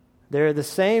 They're the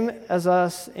same as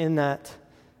us in that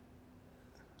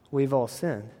we've all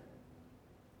sinned.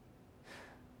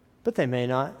 But they may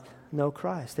not know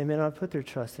Christ. They may not put their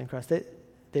trust in Christ.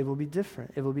 They will be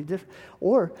different. It will be different.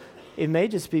 Or it may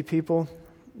just be people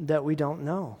that we don't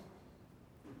know.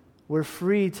 We're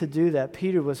free to do that.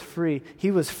 Peter was free.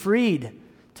 He was freed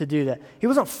to do that. He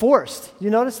wasn't forced. You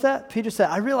notice that? Peter said,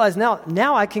 I realize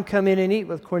now I can come in and eat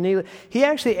with Cornelius. He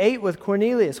actually ate with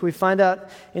Cornelius. We find out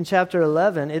in chapter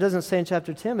 11. It doesn't say in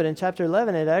chapter 10, but in chapter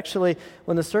 11, it actually,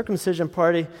 when the circumcision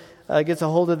party gets a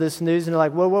hold of this news, and they're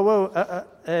like, whoa,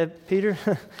 Peter,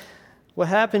 what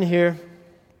happened here?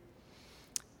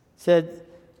 Said,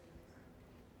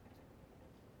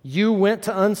 you went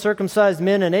to uncircumcised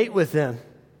men and ate with them.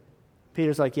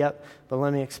 Peter's like, yep, but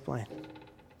let me explain.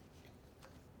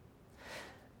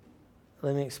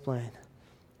 Let me explain.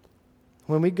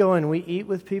 When we go and we eat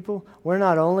with people, we're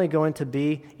not only going to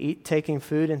be taking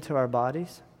food into our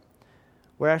bodies,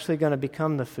 we're actually going to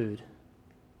become the food.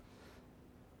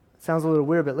 It sounds a little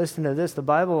weird, but listen to this. The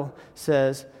Bible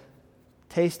says,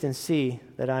 taste and see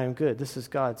that I am good. This is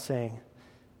God saying,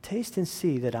 taste and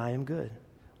see that I am good.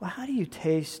 Well, how do you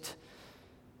taste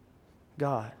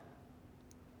God?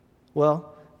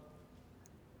 Well,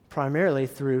 primarily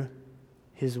through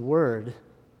His Word.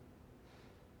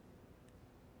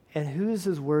 And who is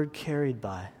His Word carried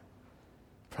by?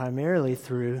 Primarily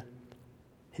through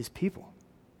His people,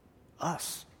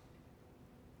 us.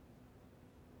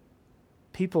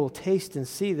 People taste and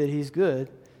see that He's good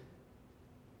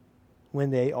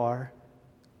when they are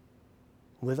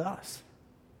with us,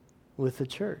 with the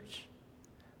church,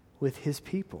 with His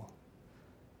people.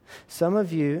 Some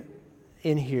of you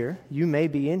in here, you may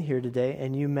be in here today,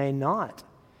 and you may not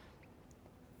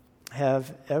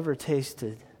have ever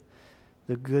tasted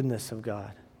the goodness of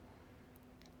God.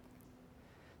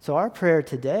 So our prayer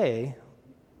today,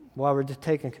 while we're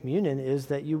taking communion, is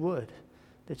that you would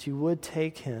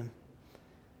take Him,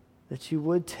 that you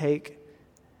would take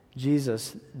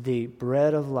Jesus, the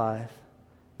bread of life,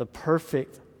 the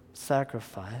perfect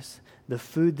sacrifice, the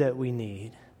food that we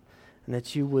need, and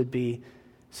that you would be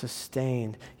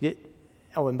sustained.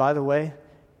 And by the way,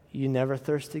 you never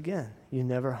thirst again. You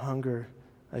never hunger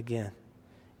again.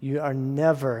 You are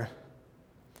never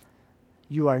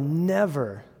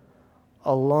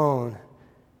alone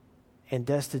and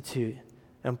destitute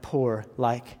and poor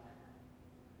like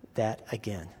that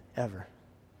again, ever.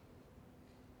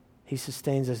 He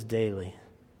sustains us daily,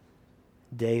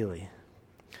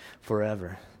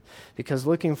 forever. Because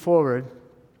looking forward,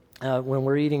 when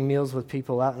we're eating meals with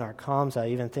people out in our comms,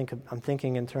 I'm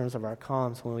thinking in terms of our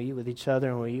comms. When we eat with each other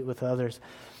and we eat with others,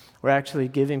 we're actually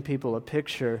giving people a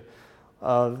picture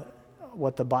of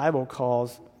what the Bible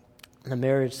calls the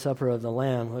marriage supper of the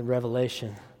Lamb in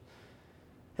Revelation.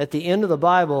 At the end of the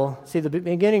Bible, see, the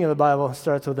beginning of the Bible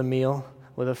starts with a meal,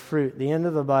 with a fruit. The end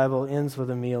of the Bible ends with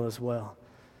a meal as well.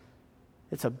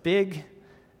 It's a big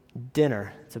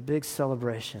dinner. It's a big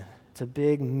celebration. It's a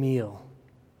big meal.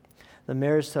 The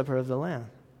marriage supper of the Lamb.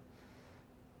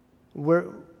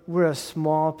 We're a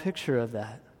small picture of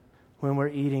that when we're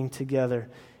eating together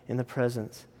in the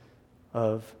presence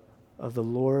of the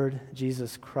Lord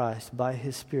Jesus Christ. By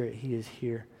His Spirit, He is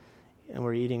here, and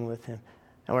we're eating with Him,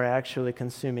 and we're actually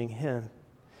consuming Him.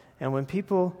 And when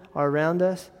people are around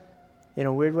us, in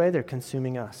a weird way, they're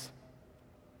consuming us.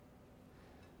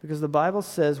 Because the Bible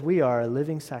says we are a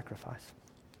living sacrifice.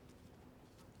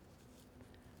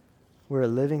 We're a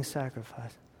living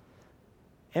sacrifice.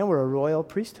 And we're a royal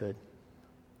priesthood.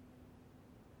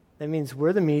 That means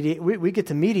we're we get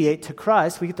to mediate to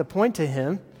Christ. We get to point to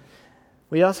Him.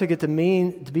 We also get to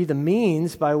be the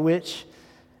means by which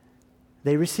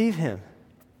they receive Him.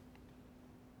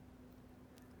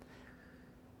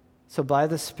 So by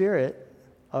the Spirit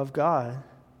of God,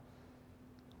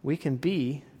 we can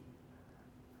be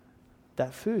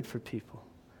that food for people.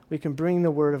 We can bring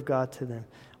the Word of God to them.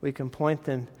 We can point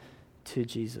them to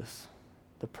Jesus,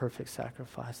 the perfect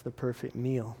sacrifice, the perfect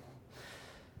meal.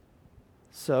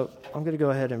 So I'm going to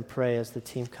go ahead and pray as the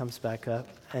team comes back up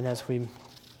and as we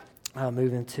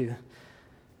move into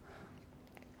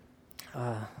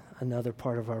another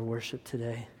part of our worship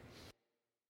today.